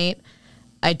 I'm a saint.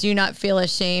 I do not feel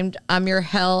ashamed. I'm your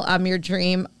hell, I'm your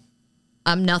dream.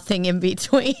 I'm nothing in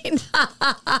between.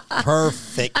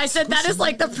 Perfect. I said that is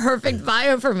like the perfect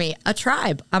bio for me. A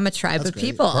tribe. I'm a tribe of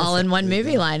people all in one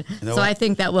movie line. You know so what? I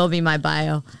think that will be my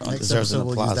bio. Next episode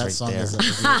we'll use that song as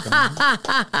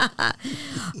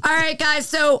all right, guys.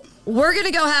 So we're going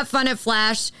to go have fun at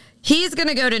Flash. He's going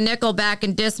to go to Nickelback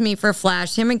and diss me for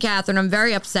Flash. Him and Catherine, I'm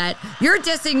very upset. You're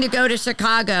dissing to go to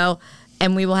Chicago,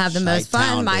 and we will have the most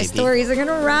fun. My stories are going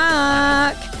to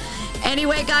rock.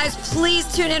 Anyway, guys,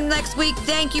 please tune in next week.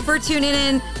 Thank you for tuning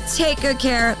in. Take good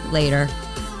care. Later.